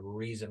find a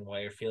reason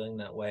why you're feeling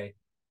that way,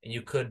 and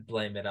you could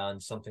blame it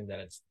on something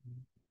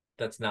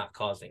that's not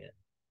causing it.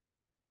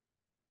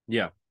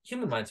 Yeah.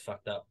 Human mind's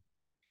fucked up.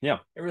 Yeah.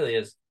 It really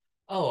is.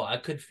 Oh, I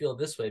could feel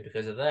this way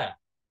because of that.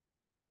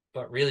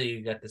 But really,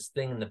 you got this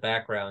thing in the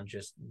background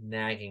just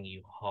nagging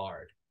you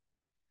hard.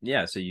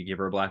 Yeah, so you give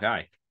her a black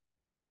eye.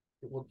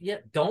 Well, yeah,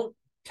 don't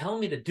tell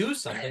me to do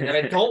something that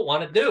I don't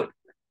want to do.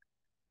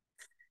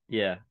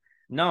 Yeah.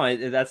 No,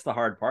 that's the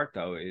hard part,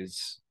 though,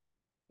 is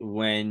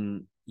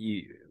when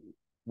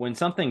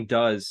something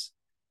does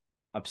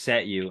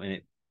upset you,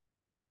 and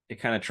it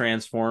kind of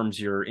transforms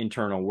your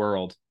internal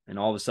world, and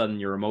all of a sudden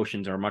your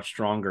emotions are much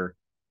stronger.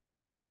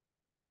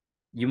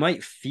 You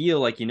might feel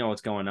like you know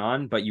what's going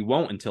on, but you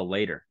won't until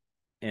later.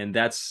 And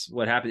that's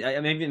what happened.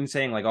 I'm even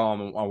saying, like, oh,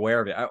 I'm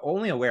aware of it. I'm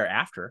only aware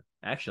after,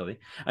 actually.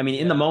 I mean,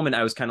 in the moment,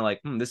 I was kind of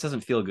like, this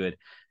doesn't feel good.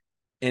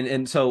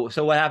 And so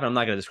what happened, I'm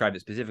not going to describe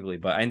it specifically,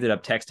 but I ended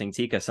up texting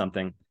Tika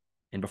something.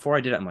 And before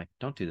I did it, I'm like,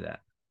 don't do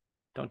that.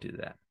 Don't do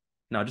that.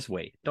 No, just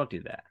wait. Don't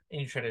do that.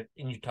 And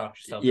you talked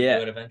yourself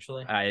into it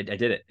eventually? I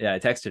did it. Yeah, I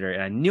texted her,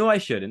 and I knew I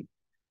shouldn't.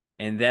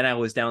 And then I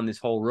was down this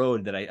whole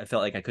road that I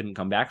felt like I couldn't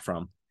come back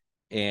from.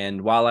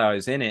 And while I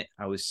was in it,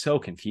 I was so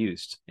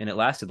confused. And it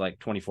lasted like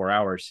 24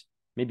 hours,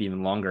 maybe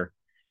even longer.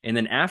 And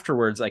then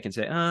afterwards, I can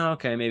say, oh,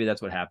 okay, maybe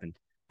that's what happened.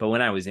 But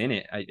when I was in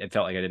it, I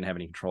felt like I didn't have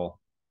any control.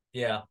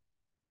 Yeah.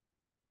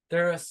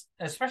 There are,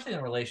 especially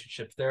in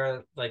relationships, there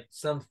are like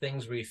some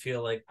things where you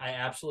feel like, I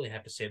absolutely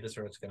have to say this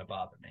or it's going to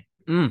bother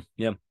me.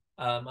 Yeah.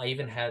 I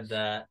even had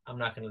that. I'm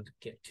not going to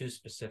get too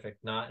specific,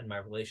 not in my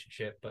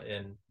relationship, but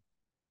in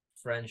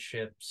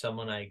friendship,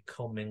 someone I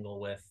commingle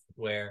with,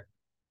 where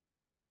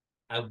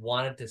I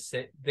wanted to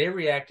say, they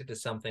reacted to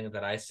something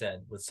that I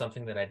said with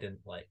something that I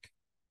didn't like.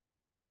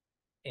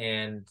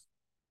 And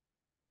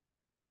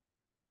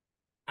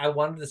I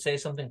wanted to say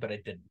something, but I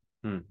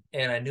didn't.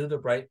 And I knew the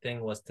right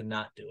thing was to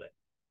not do it.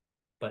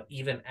 But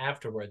even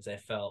afterwards, I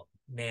felt,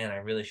 man, I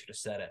really should have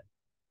said it.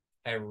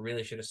 I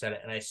really should have said it.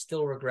 And I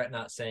still regret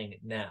not saying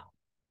it now.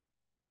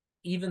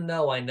 Even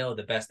though I know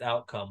the best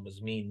outcome was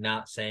me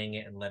not saying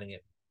it and letting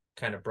it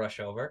kind of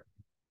brush over.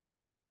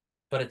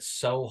 But it's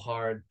so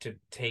hard to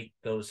take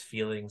those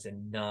feelings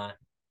and not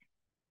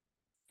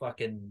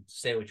fucking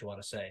say what you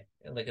want to say.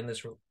 And like in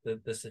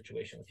this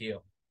situation with you,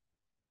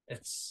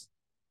 it's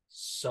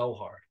so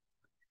hard.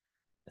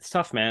 It's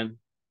tough, man.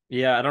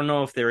 Yeah, I don't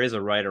know if there is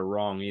a right or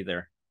wrong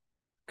either.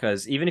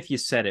 Because even if you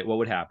said it, what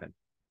would happen?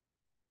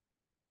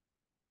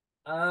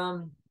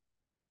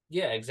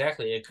 Yeah,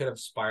 exactly. It could have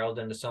spiraled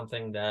into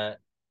something that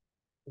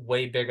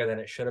way bigger than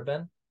it should have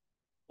been,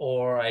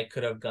 or I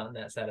could have gotten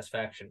that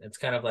satisfaction. It's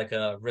kind of like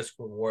a risk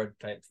reward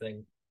type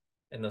thing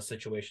in those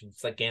situations.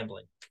 It's like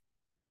gambling.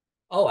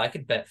 Oh, I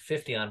could bet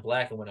 50 on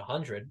black and win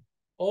 100,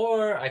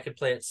 or I could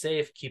play it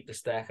safe, keep the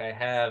stack I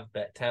have,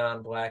 bet 10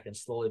 on black, and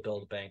slowly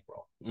build a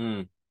bankroll.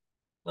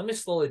 Let me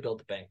slowly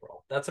build a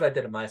bankroll. That's what I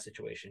did in my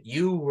situation.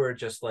 You were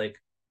just like,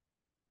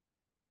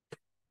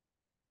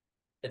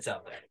 it's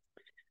out there.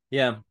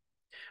 Yeah.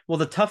 Well,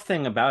 the tough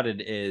thing about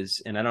it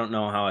is, and I don't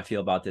know how I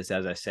feel about this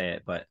as I say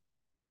it, but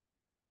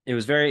it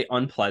was very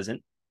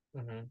unpleasant,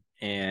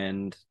 Mm-hmm.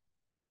 and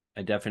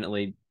I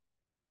definitely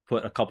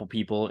put a couple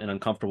people in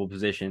uncomfortable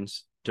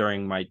positions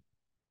during my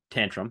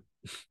tantrum.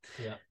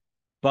 Yeah.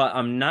 But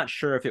I'm not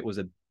sure if it was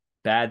a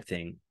bad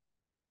thing,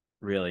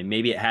 really.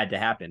 Maybe it had to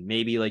happen.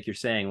 Maybe, like you're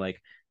saying, like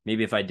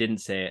maybe if I didn't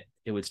say it,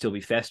 it would still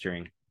be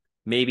festering.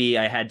 Maybe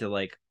I had to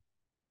like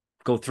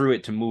go through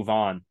it to move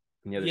on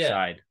the other Yeah.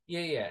 side.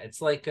 Yeah. It's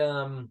like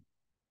I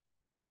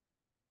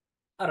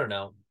don't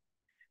know.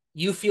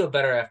 You feel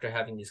better after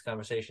having these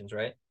conversations,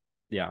 right?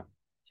 Yeah.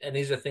 And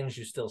these are things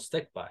you still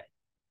stick by.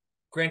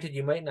 Granted,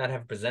 you might not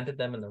have presented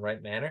them in the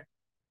right manner.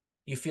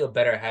 You feel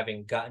better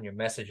having gotten your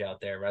message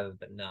out there rather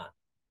than not.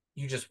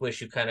 You just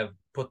wish you kind of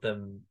put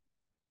them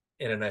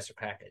in a nicer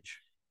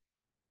package.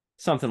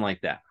 Something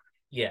like that.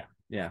 Yeah.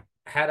 Yeah.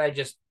 Had I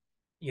just,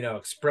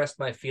 expressed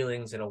my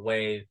feelings in a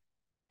way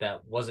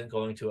that wasn't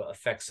going to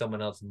affect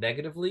someone else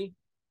negatively,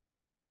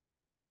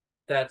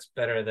 that's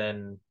better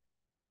than.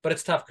 But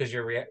it's tough because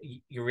you're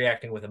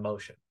reacting with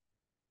emotion.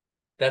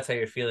 That's how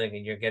you're feeling,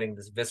 and you're getting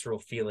this visceral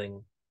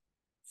feeling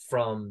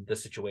from the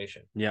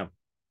situation. Yeah.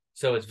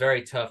 So it's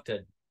very tough to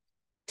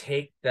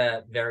take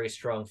that very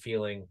strong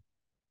feeling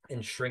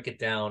and shrink it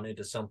down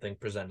into something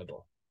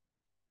presentable.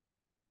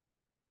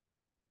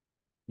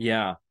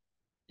 Yeah.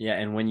 Yeah.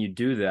 And when you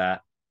do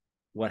that,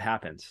 what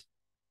happens?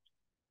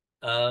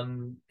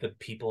 The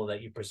people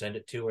that you present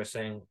it to are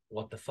saying,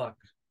 "What the fuck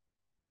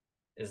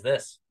is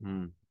this?"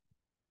 Hmm.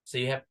 So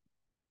you have.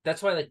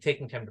 That's why like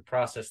taking time to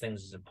process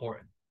things is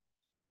important.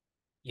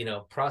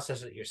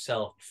 Process it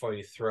yourself before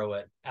you throw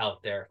it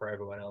out there for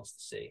everyone else to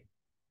see.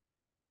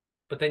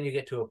 But then you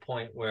get to a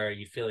point where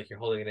you feel like you're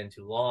holding it in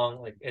too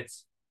long. Like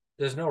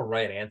there's no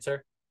right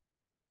answer.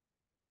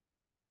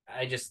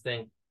 I just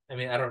think, I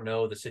mean, I don't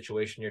know the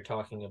situation you're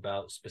talking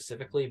about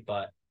specifically,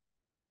 but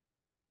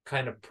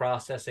kind of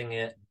processing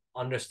it,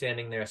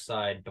 understanding their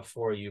side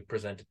before you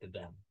present it to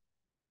them.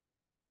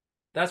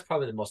 That's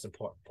probably the most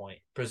important point.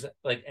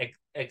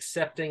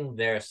 Accepting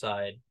their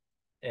side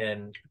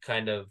and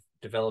kind of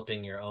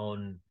developing your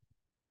own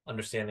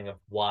understanding of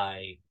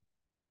why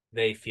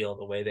they feel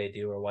the way they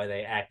do or why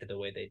they acted the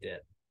way they did.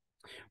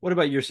 What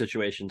about your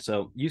situation?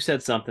 So you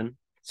said something,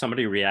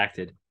 somebody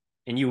reacted,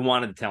 and you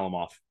wanted to tell them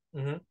off,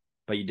 Mm-hmm.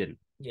 but you didn't.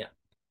 Yeah.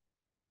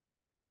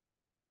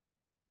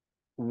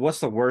 What's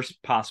the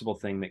worst possible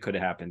thing that could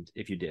have happened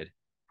if you did?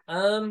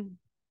 Um,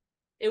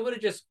 it would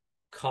have just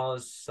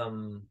caused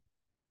some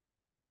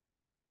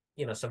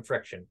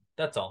friction.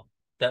 That's all.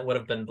 That would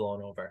have been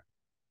blown over.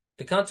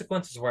 The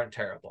consequences weren't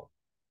terrible,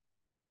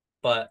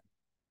 but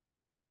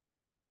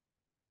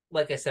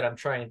like I said, I'm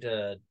trying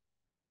to,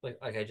 like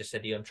I just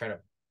said to you, I'm trying to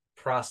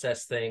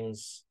process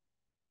things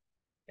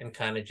and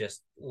kind of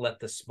just let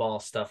the small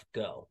stuff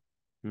go.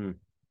 Hmm.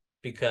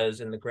 Because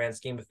in the grand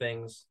scheme of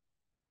things,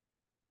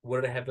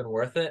 would it have been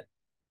worth it?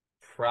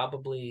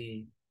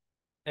 Probably.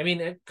 I mean,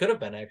 it could have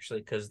been actually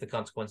because the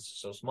consequences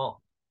are so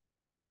small,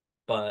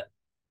 but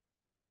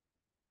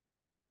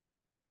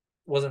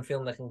wasn't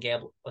feeling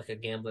like a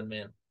gambling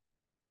man.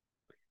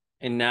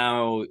 And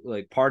now,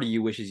 like, part of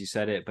you wishes you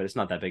said it, but it's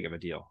not that big of a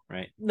deal,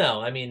 right?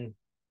 No, I mean,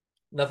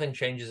 nothing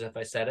changes if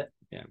I said it.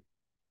 Yeah.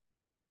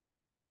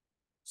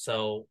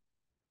 So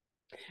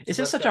It's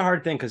just such a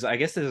hard thing because I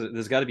guess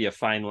there's got to be a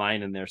fine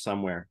line in there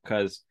somewhere.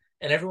 Because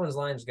and everyone's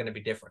line is going to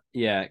be different.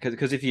 yeah,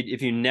 because if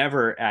you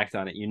never act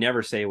on it, you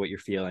never say what you're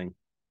feeling,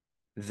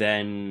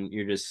 then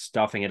you're just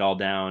stuffing it all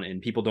down,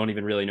 and people don't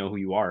even really know who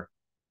you are.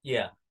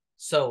 Yeah.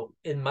 So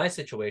in my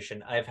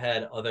situation, I've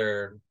had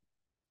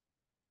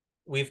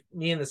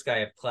me and this guy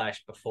have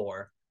clashed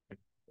before.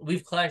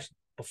 We've clashed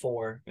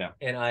before, Yeah.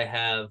 and I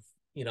have,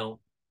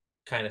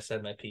 kind of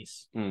said my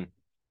piece, Mm.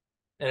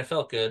 and it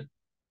felt good.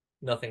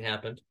 Nothing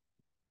happened.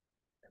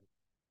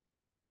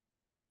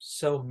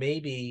 So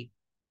maybe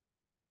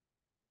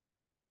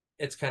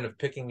it's kind of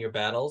picking your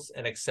battles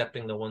and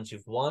accepting the ones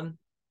you've won,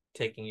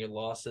 taking your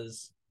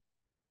losses,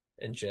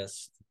 and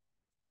just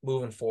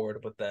moving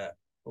forward with that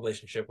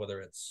relationship, whether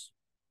it's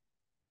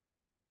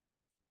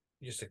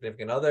your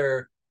significant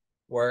other,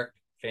 work,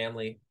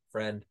 family,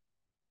 friend.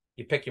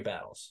 You pick your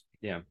battles.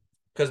 Yeah.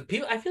 Because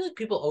I feel like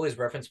people always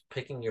reference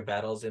picking your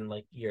battles in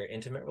like your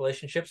intimate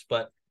relationships,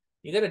 but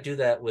you got to do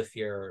that with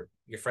your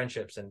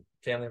friendships and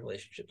family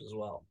relationships as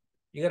well.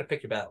 You got to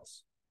pick your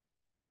battles.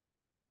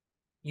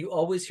 You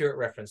always hear it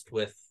referenced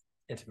with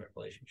intimate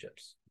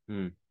relationships.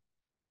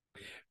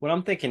 What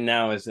I'm thinking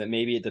now is that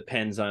maybe it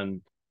depends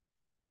on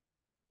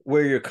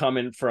where you're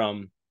coming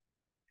from.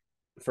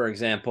 For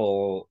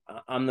example,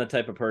 I'm the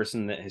type of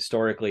person that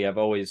historically I've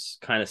always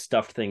kind of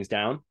stuffed things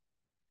down.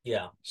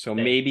 Yeah. So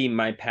maybe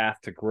my path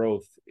to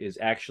growth is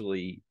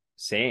actually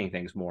saying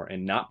things more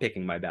and not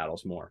picking my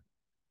battles more.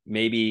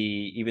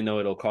 Maybe even though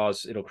it'll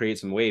create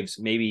some waves,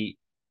 maybe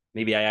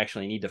I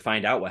actually need to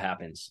find out what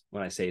happens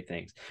when I say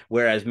things.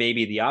 Whereas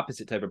maybe the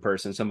opposite type of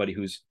person, somebody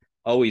who's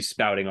always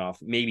spouting off,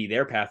 maybe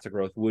their path to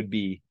growth would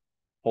be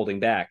holding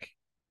back.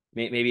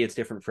 Maybe it's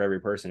different for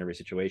every person, every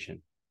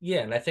situation.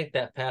 Yeah, and I think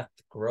that path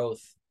to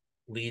growth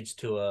leads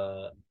to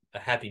a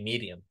happy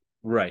medium.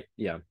 Right.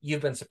 Yeah.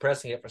 You've been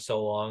suppressing it for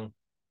so long.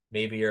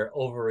 Maybe you're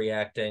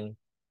overreacting.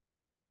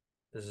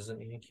 This isn't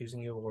me accusing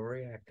you of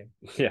overreacting.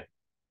 Yeah.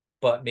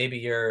 But maybe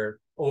you're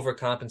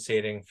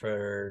overcompensating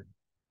for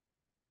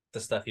the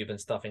stuff you've been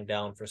stuffing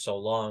down for so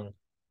long,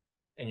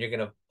 and you're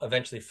going to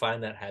eventually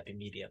find that happy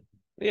medium.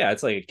 Yeah.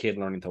 It's like a kid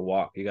learning to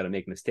walk. You got to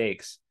make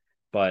mistakes.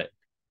 But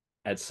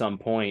at some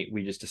point,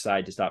 we just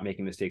decide to stop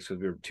making mistakes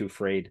because we were too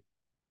afraid.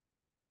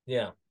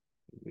 Yeah.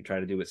 We try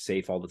to do it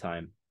safe all the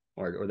time,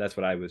 or that's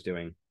what I was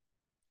doing.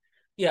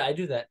 Yeah, I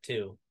do that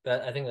too.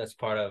 I think that's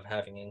part of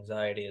having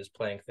anxiety is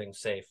playing things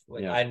safe.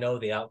 Like I know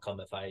the outcome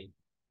if I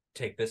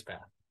take this path.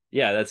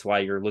 Yeah, that's why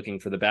you're looking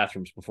for the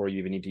bathrooms before you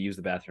even need to use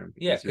the bathroom.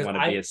 Because you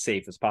want to be as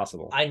safe as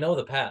possible. I know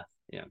the path.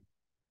 Yeah.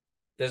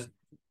 There's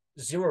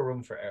zero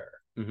room for error.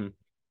 Mm-hmm.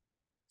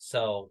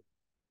 So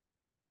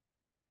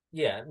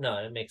yeah, no,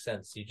 it makes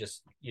sense. You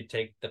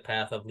take the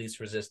path of least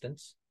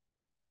resistance.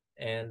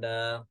 And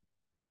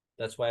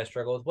that's why I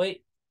struggle with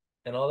weight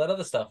and all that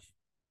other stuff.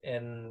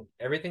 And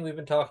everything we've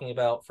been talking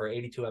about for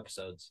 82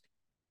 episodes.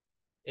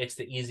 It's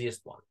the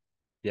easiest one.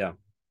 Yeah.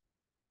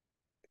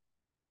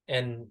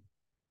 And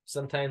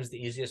sometimes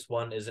the easiest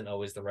one isn't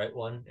always the right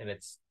one. And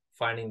it's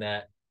finding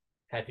that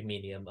happy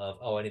medium of,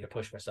 oh, I need to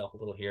push myself a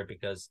little here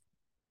because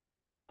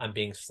I'm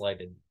being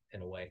slighted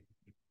in a way.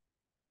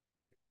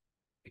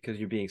 Because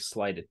you're being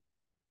slighted.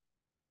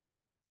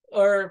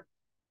 Or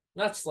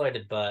not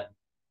slighted, but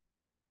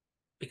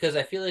because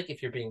I feel like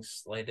if you're being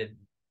slighted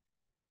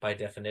by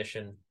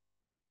definition,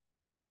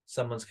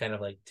 someone's kind of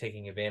like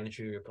taking advantage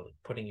of you or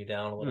putting you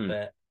down a little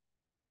bit.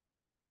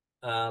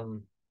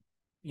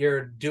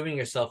 You're doing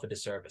yourself a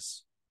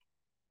disservice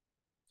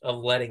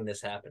of letting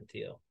this happen to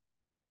you.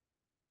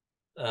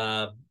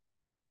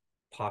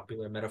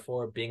 Popular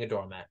metaphor, being a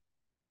doormat.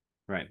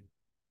 Right.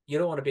 You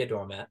don't want to be a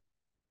doormat.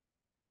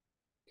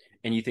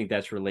 And you think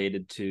that's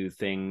related to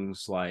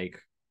things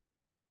like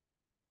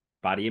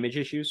body image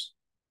issues?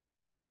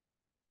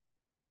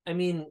 I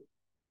mean,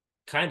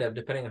 kind of,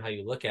 depending on how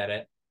you look at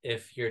it.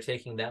 If you're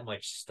taking that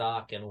much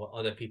stock in what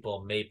other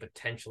people may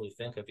potentially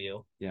think of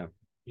you,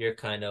 you're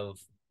kind of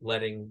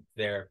letting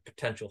their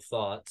potential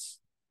thoughts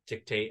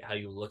dictate how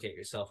you look at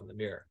yourself in the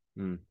mirror.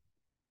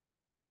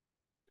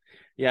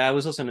 Yeah, I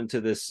was listening to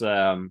this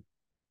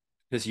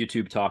this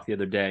YouTube talk the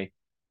other day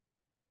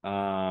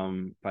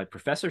by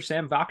Professor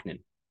Sam Vaknin.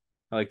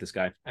 I like this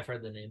guy. I've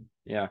heard the name.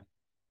 Yeah.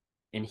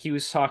 And he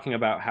was talking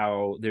about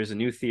how there's a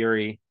new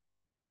theory.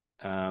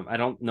 I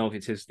don't know if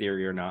it's his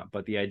theory or not,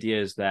 but the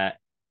idea is that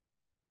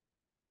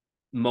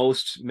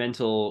most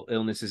mental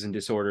illnesses and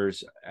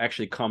disorders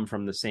actually come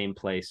from the same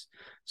place.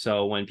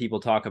 So when people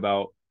talk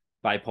about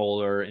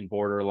bipolar and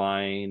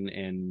borderline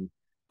and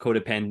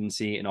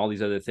codependency and all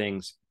these other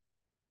things,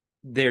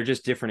 they're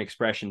just different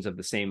expressions of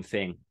the same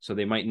thing. So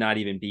they might not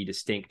even be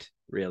distinct,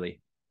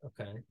 really.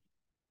 Okay.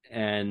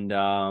 And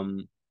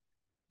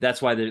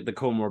that's why the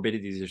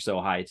comorbidities are so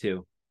high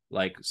too.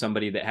 Like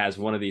somebody that has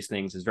one of these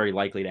things is very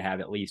likely to have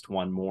at least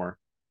one more.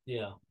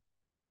 Yeah.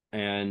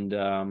 And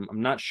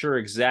I'm not sure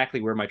exactly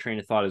where my train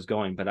of thought is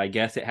going, but I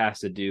guess it has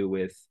to do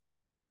with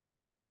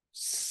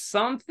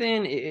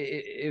something.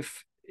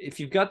 If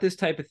you've got this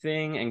type of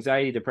thing,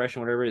 anxiety,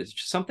 depression, whatever it is,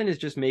 something is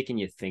just making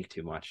you think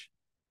too much.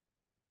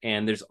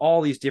 And there's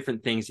all these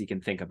different things you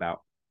can think about.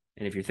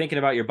 And if you're thinking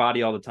about your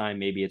body all the time,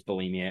 maybe it's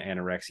bulimia,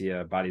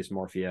 anorexia, body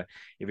dysmorphia.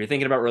 If you're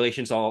thinking about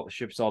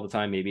relationships all the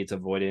time, maybe it's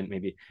avoidant,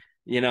 maybe,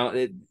 it all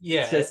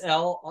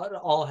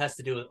has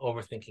to do with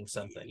overthinking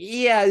something.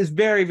 Yeah, it's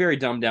very, very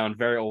dumbed down,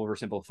 very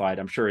oversimplified.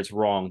 I'm sure it's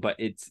wrong, but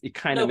it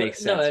kind of makes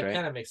sense, right? It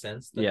kind of makes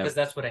sense because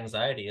that's what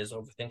anxiety is,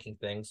 overthinking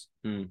things.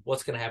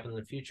 What's going to happen in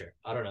the future?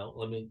 I don't know.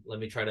 Let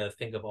me try to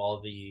think of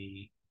all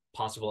the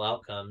possible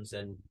outcomes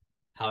and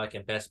how I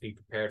can best be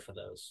prepared for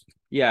those.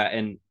 Yeah,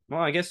 and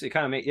well, I guess it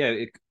kind of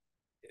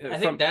I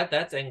think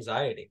that's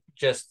anxiety,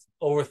 just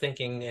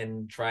overthinking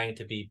and trying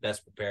to be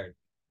best prepared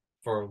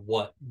for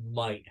what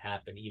might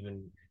happen,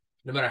 even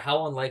no matter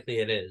how unlikely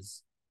it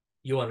is.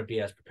 You want to be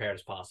as prepared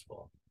as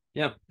possible.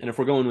 Yeah, and if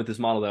we're going with this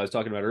model that I was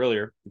talking about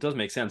earlier, it does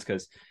make sense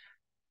because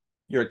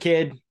you're a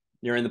kid,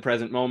 you're in the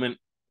present moment.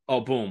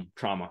 Oh, boom,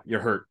 trauma,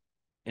 you're hurt,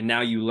 and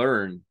now you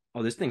learn.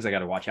 Oh, there's things I got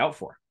to watch out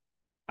for.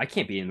 I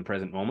can't be in the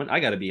present moment. I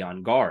got to be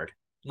on guard.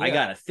 Yeah. I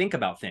got to think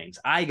about things.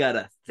 I got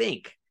to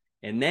think.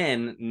 And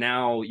then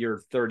now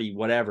you're 30,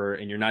 whatever,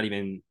 and you're not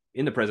even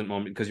in the present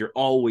moment because you're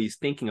always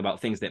thinking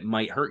about things that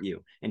might hurt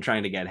you and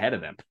trying to get ahead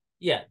of them.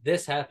 Yeah,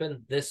 this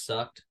happened. This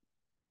sucked.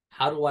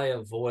 How do I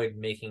avoid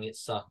making it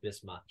suck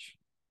this much?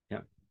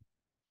 Yeah.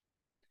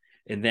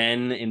 And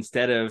then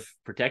instead of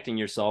protecting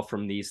yourself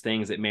from these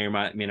things that may or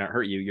may not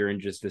hurt you, you're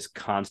in just this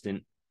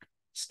constant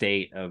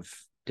state of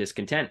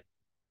discontent.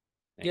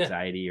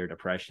 Anxiety or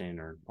depression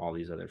or all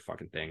these other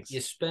fucking things.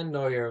 You spend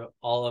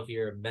all of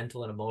your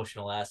mental and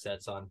emotional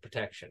assets on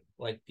protection,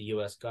 like the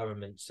U.S.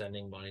 government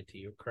sending money to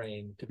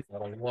Ukraine to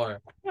fight a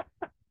war,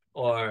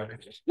 or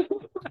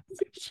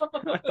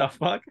what the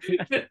fuck?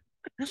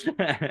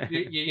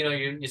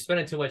 you're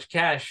spending too much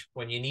cash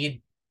when you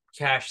need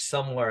cash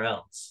somewhere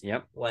else.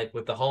 Yep. Like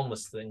with the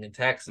homeless thing in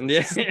Texas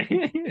Yeah.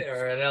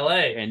 or in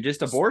LA. And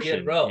just abortion.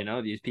 Skid Row. You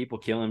know, these people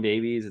killing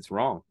babies. It's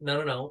wrong.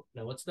 No,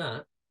 it's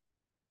not.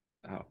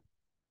 Oh.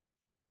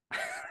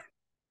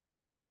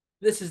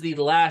 This is the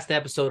last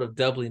episode of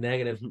Doubly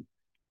Negative.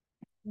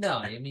 No,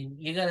 I mean,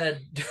 you gotta.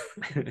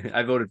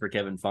 I voted for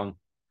Kevin Fung.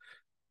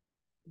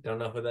 Don't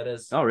know who that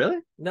is. Oh, really?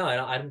 No,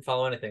 I didn't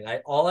follow anything.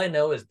 All I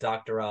know is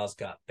Dr. Oz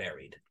got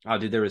buried. Oh,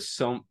 dude,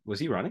 was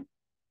he running?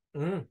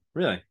 Mm.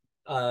 Really?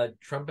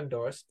 Trump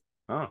endorsed.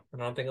 Oh. I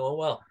don't think it went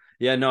well.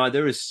 Yeah, no,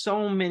 there was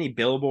so many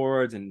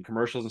billboards and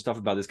commercials and stuff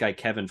about this guy,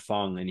 Kevin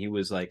Fung, and he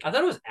was like, I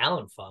thought it was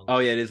Alan Fung. oh,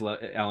 yeah, it is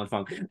Alan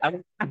Fung.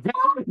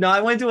 No, I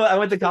went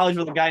to college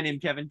with a guy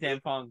named Kevin Tan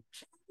Fung.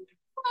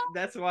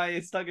 That's why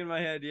it's stuck in my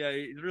head. Yeah,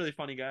 he's a really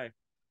funny guy.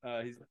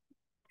 He's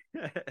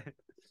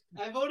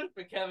I voted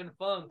for Kevin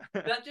Fung.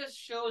 That just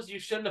shows you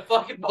shouldn't have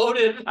fucking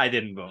voted. I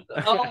didn't vote.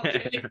 Oh,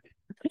 okay.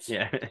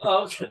 Yeah.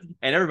 Oh, okay.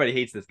 And everybody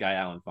hates this guy,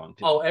 Alan Fung,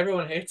 too. Oh,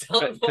 everyone hates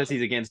Alan Fung. Because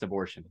he's against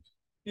abortion.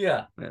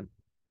 Yeah. Man.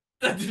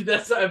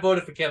 That's why I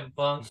voted for Kevin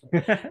Fung.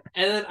 And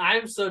then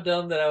I'm so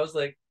dumb that I was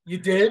like, you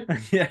did?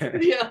 Yeah.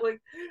 Yeah, like,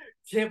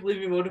 can't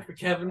believe you voted for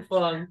Kevin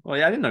Fung. Well,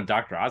 yeah, I didn't know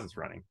Dr. Oz is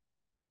running.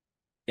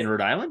 In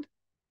Rhode Island?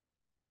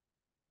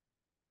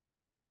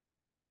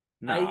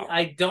 No.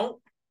 I don't.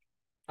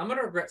 I'm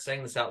gonna regret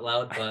saying this out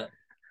loud, but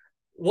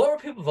what were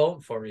people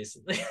voting for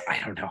recently? I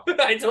don't know.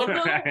 I don't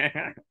know.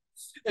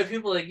 And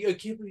people are like, you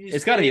can't believe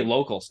It's got to be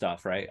local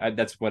stuff, right?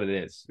 That's what it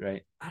is,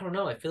 right? I don't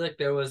know. I feel like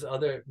there was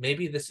other.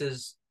 Maybe this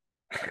is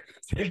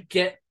to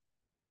get.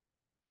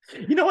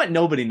 You know what?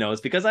 Nobody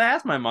knows because I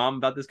asked my mom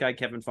about this guy,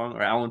 Kevin Fung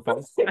or Alan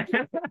Fung.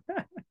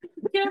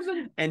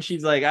 Kevin. And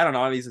she's like, I don't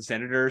know if he's a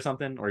senator or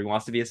something, or he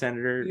wants to be a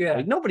senator. Yeah.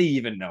 Like, nobody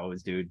even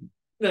knows, dude.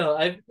 No,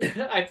 I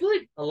feel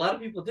like a lot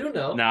of people do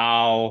know.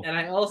 No. And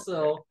I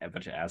also, A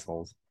bunch of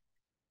assholes.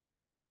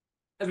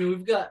 I mean,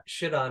 we've got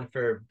shit on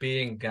for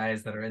being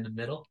guys that are in the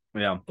middle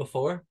Yeah.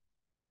 before.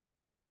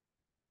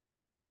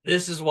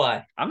 This is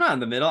why. I'm not in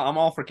the middle. I'm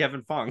all for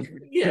Kevin Fung.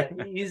 Yeah,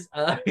 he's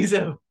a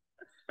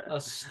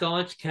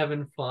staunch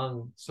Kevin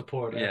Fung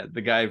supporter. Yeah,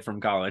 the guy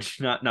from college,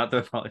 not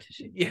the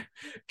politician. Yeah,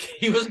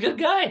 he was a good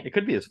guy. It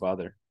could be his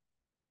father.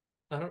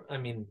 I don't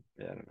know.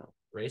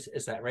 Race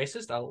is that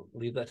racist? I'll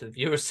leave that to the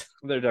viewers.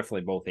 They're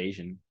definitely both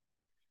Asian.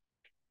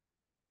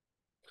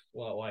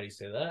 Well, why do you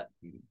say that?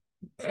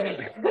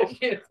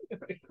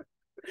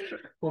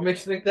 What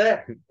makes you think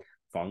that?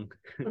 Fung.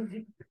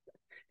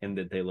 And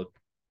that they look.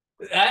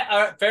 All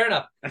right, fair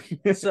enough.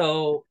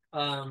 So,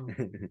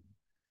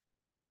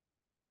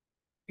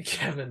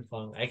 Kevin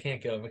Fung. I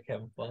can't go over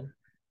Kevin Fung.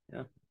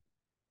 Yeah.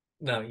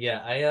 No,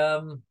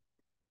 yeah,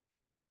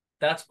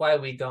 that's why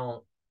we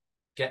don't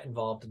get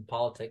involved in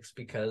politics,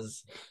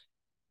 because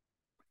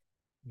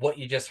what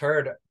you just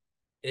heard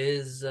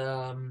is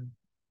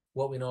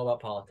what we know about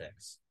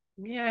politics.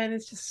 Yeah, and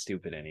it's just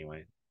stupid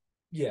anyway.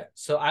 Yeah.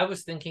 So I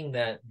was thinking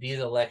that these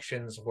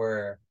elections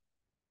were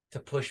to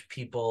push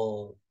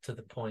people to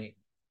the point,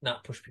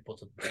 not push people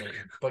to the point,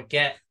 but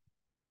get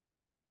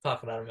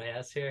talking out of my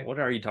ass here. What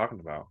are you talking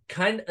about?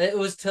 It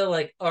was to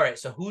like, all right,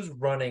 so who's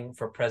running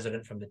for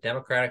president from the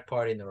Democratic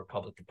Party and the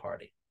Republican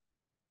Party?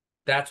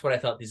 That's what I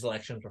thought these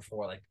elections were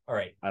for. Like, all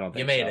right, I don't think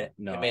you made so. it.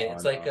 No, you made it.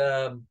 It's no.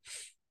 like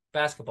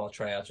basketball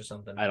tryouts or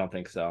something. I don't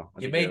think so.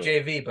 You made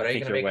JV, but are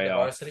you going to make it to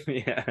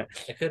varsity? Yeah.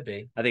 It could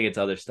be. I think it's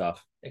other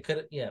stuff. It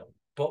could, yeah.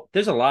 But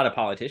There's a lot of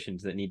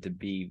politicians that need to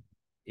be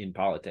in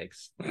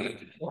politics.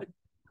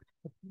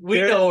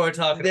 we know what we're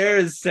talking about.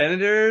 There's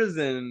senators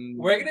and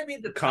We're gonna be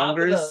at the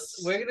Congress.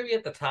 we're gonna be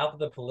at the top of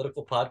the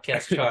political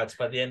podcast charts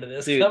by the end of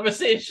this Dude.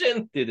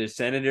 conversation. Dude, there's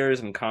senators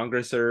and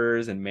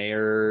congressors and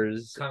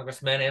mayors,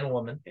 Congressmen and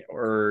women.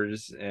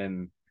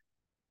 and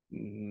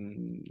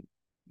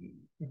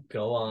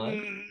Go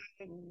on.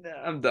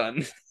 I'm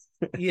done.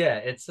 Yeah,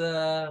 it's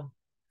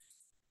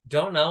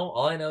don't know.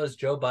 All I know is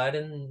Joe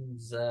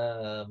Biden's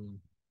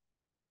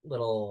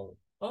little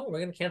we're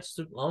gonna cancel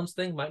student loans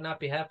thing might not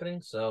be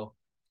happening. So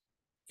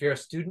if you're a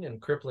student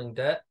in crippling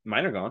debt,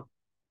 Mine are gone.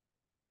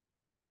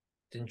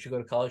 didn't you go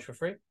to college for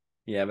free?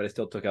 Yeah, but I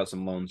still took out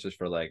some loans just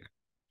for like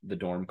the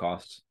dorm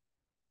costs.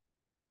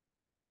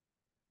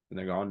 And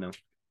they're gone now.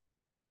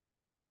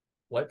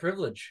 White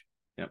privilege.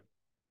 Yep.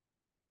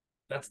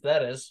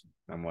 That is.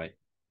 I'm white.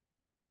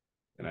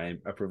 And I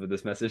approve of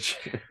this message.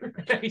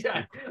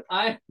 Yeah,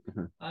 I'm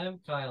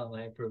Kyle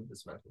and I approve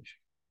this message.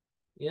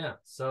 Yeah,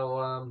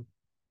 so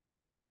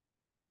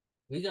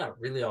we got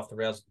really off the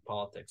rails with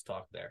politics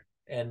talk there.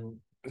 And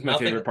It's my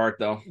favorite part,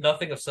 though.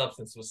 Nothing of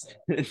substance was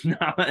said. No.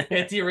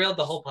 It derailed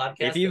the whole podcast.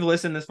 If you've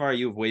listened this far,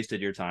 you've wasted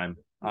your time.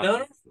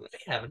 No, we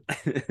haven't.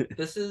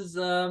 This is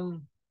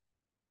how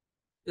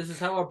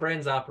our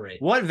brains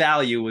operate. What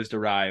value was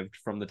derived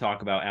from the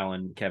talk about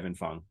Alan Kevin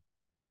Fung?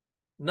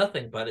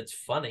 Nothing, but it's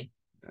funny.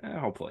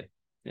 Hopefully.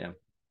 Yeah.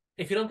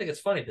 If you don't think it's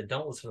funny, then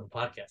don't listen to the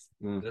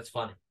podcast. That's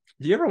funny.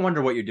 Do you ever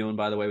wonder what you're doing,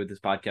 by the way, with this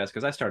podcast?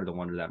 Because I started to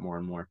wonder that more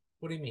and more.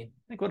 What do you mean?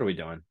 Like, what are we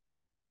doing?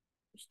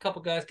 Just a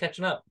couple guys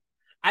catching up.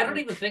 I don't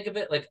even think of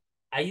it like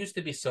I used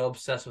to be so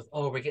obsessed with,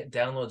 we're getting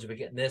downloads, we're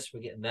getting this,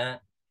 we're getting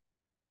that.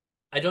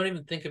 I don't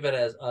even think of it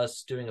as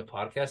us doing a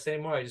podcast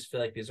anymore. I just feel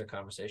like these are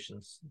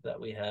conversations that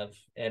we have.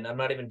 And I'm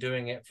not even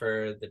doing it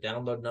for the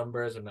download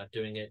numbers. I'm not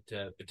doing it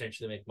to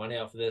potentially make money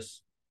off of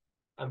this.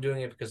 I'm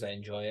doing it because I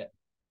enjoy it.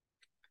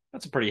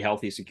 That's a pretty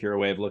healthy, secure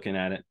way of looking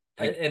at it.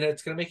 And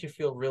it's going to make you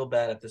feel real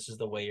bad if this is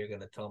the way you're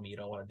going to tell me you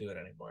don't want to do it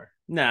anymore.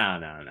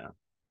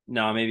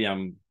 No, maybe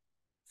I'm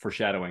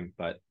foreshadowing,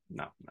 but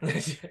no, I'm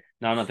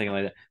not thinking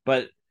like that.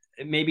 But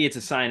maybe it's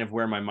a sign of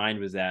where my mind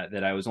was at,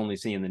 that I was only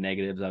seeing the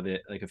negatives of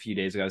it. Like a few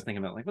days ago, I was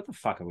thinking about like, what the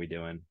fuck are we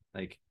doing?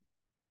 Like,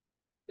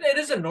 it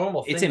is a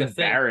normal thing. It's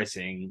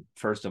embarrassing,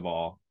 first of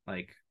all,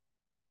 like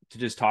to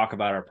just talk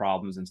about our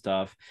problems and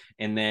stuff.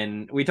 And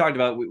then we talked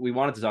about, we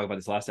wanted to talk about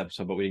this last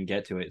episode, but we didn't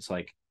get to it. It's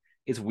like,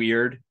 it's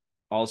weird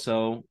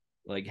also,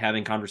 like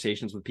having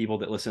conversations with people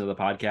that listen to the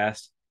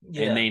podcast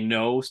and they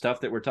know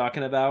stuff that we're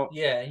talking about.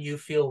 Yeah, and you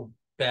feel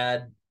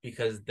bad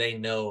because they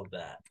know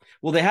that.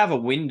 Well, they have a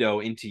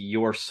window into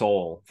your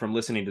soul from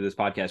listening to this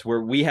podcast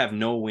where we have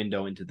no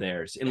window into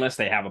theirs unless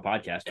they have a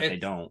podcast, but they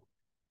don't.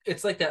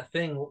 It's like that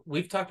thing.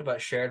 We've talked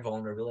about shared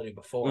vulnerability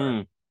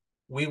before.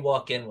 We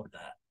walk in with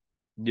that.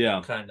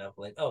 Yeah. Kind of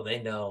like, oh,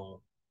 they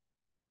know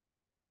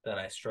that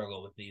I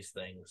struggle with these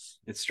things.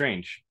 It's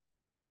strange.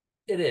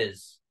 It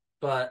is,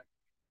 but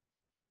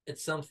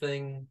it's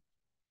something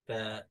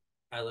that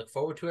I look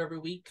forward to every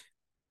week.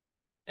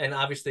 And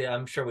obviously,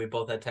 I'm sure we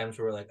both had times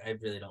where we're like, I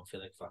really don't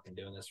feel like fucking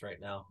doing this right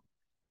now.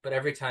 But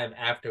every time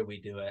after we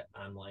do it,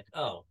 I'm like,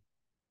 oh,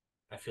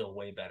 I feel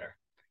way better.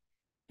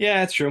 Yeah,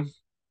 that's true.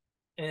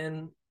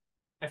 And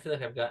I feel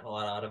like I've gotten a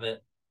lot out of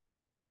it.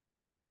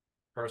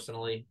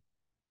 Personally.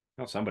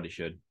 Oh, somebody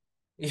should.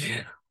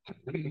 Yeah.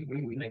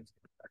 Thanks.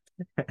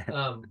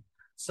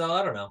 So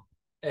I don't know.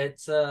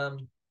 It's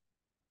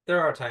there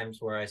are times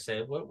where I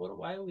say,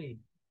 why are we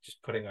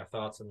just putting our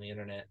thoughts on the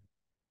internet?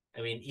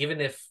 I mean,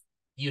 even if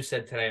you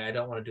said today I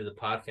don't want to do the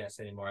podcast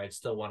anymore, I'd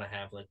still want to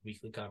have like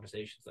weekly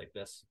conversations like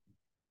this.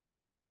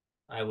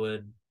 I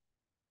would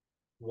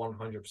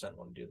 100%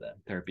 want to do that.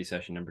 Therapy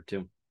session number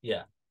 2.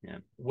 Yeah.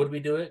 Would we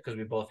do it because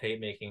we both hate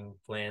making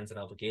plans and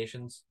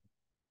obligations?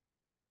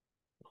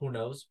 Who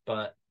knows?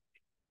 But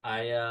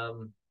are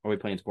we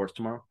playing sports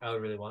tomorrow? I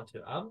would really want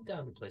to. I'm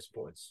down to play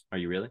sports. Are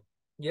you really?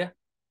 Yeah.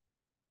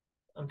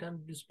 I'm down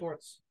to do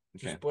sports.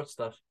 Okay. Do sports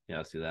stuff. Yeah,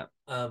 let's do that.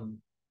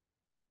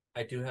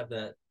 I do have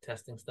that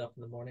testing stuff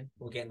in the morning.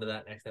 We'll get into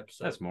that next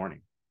episode. That's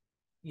morning.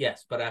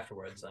 Yes, but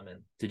afterwards I'm in.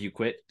 Did you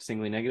quit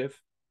Singly Negative?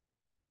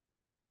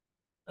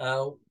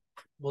 We'll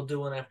do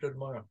one after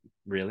tomorrow.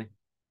 Really?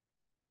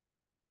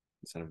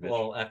 Son of a bitch.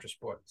 Well, after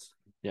sports.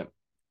 Yep.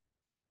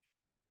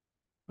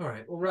 All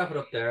right, we'll wrap it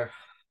up there.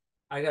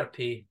 I gotta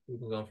pee. We've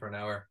been going for an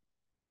hour.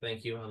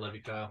 Thank you. I love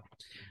you, Kyle.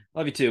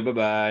 Love you too.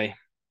 Bye-bye.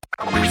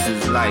 This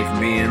is life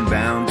being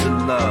bound to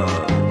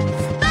love.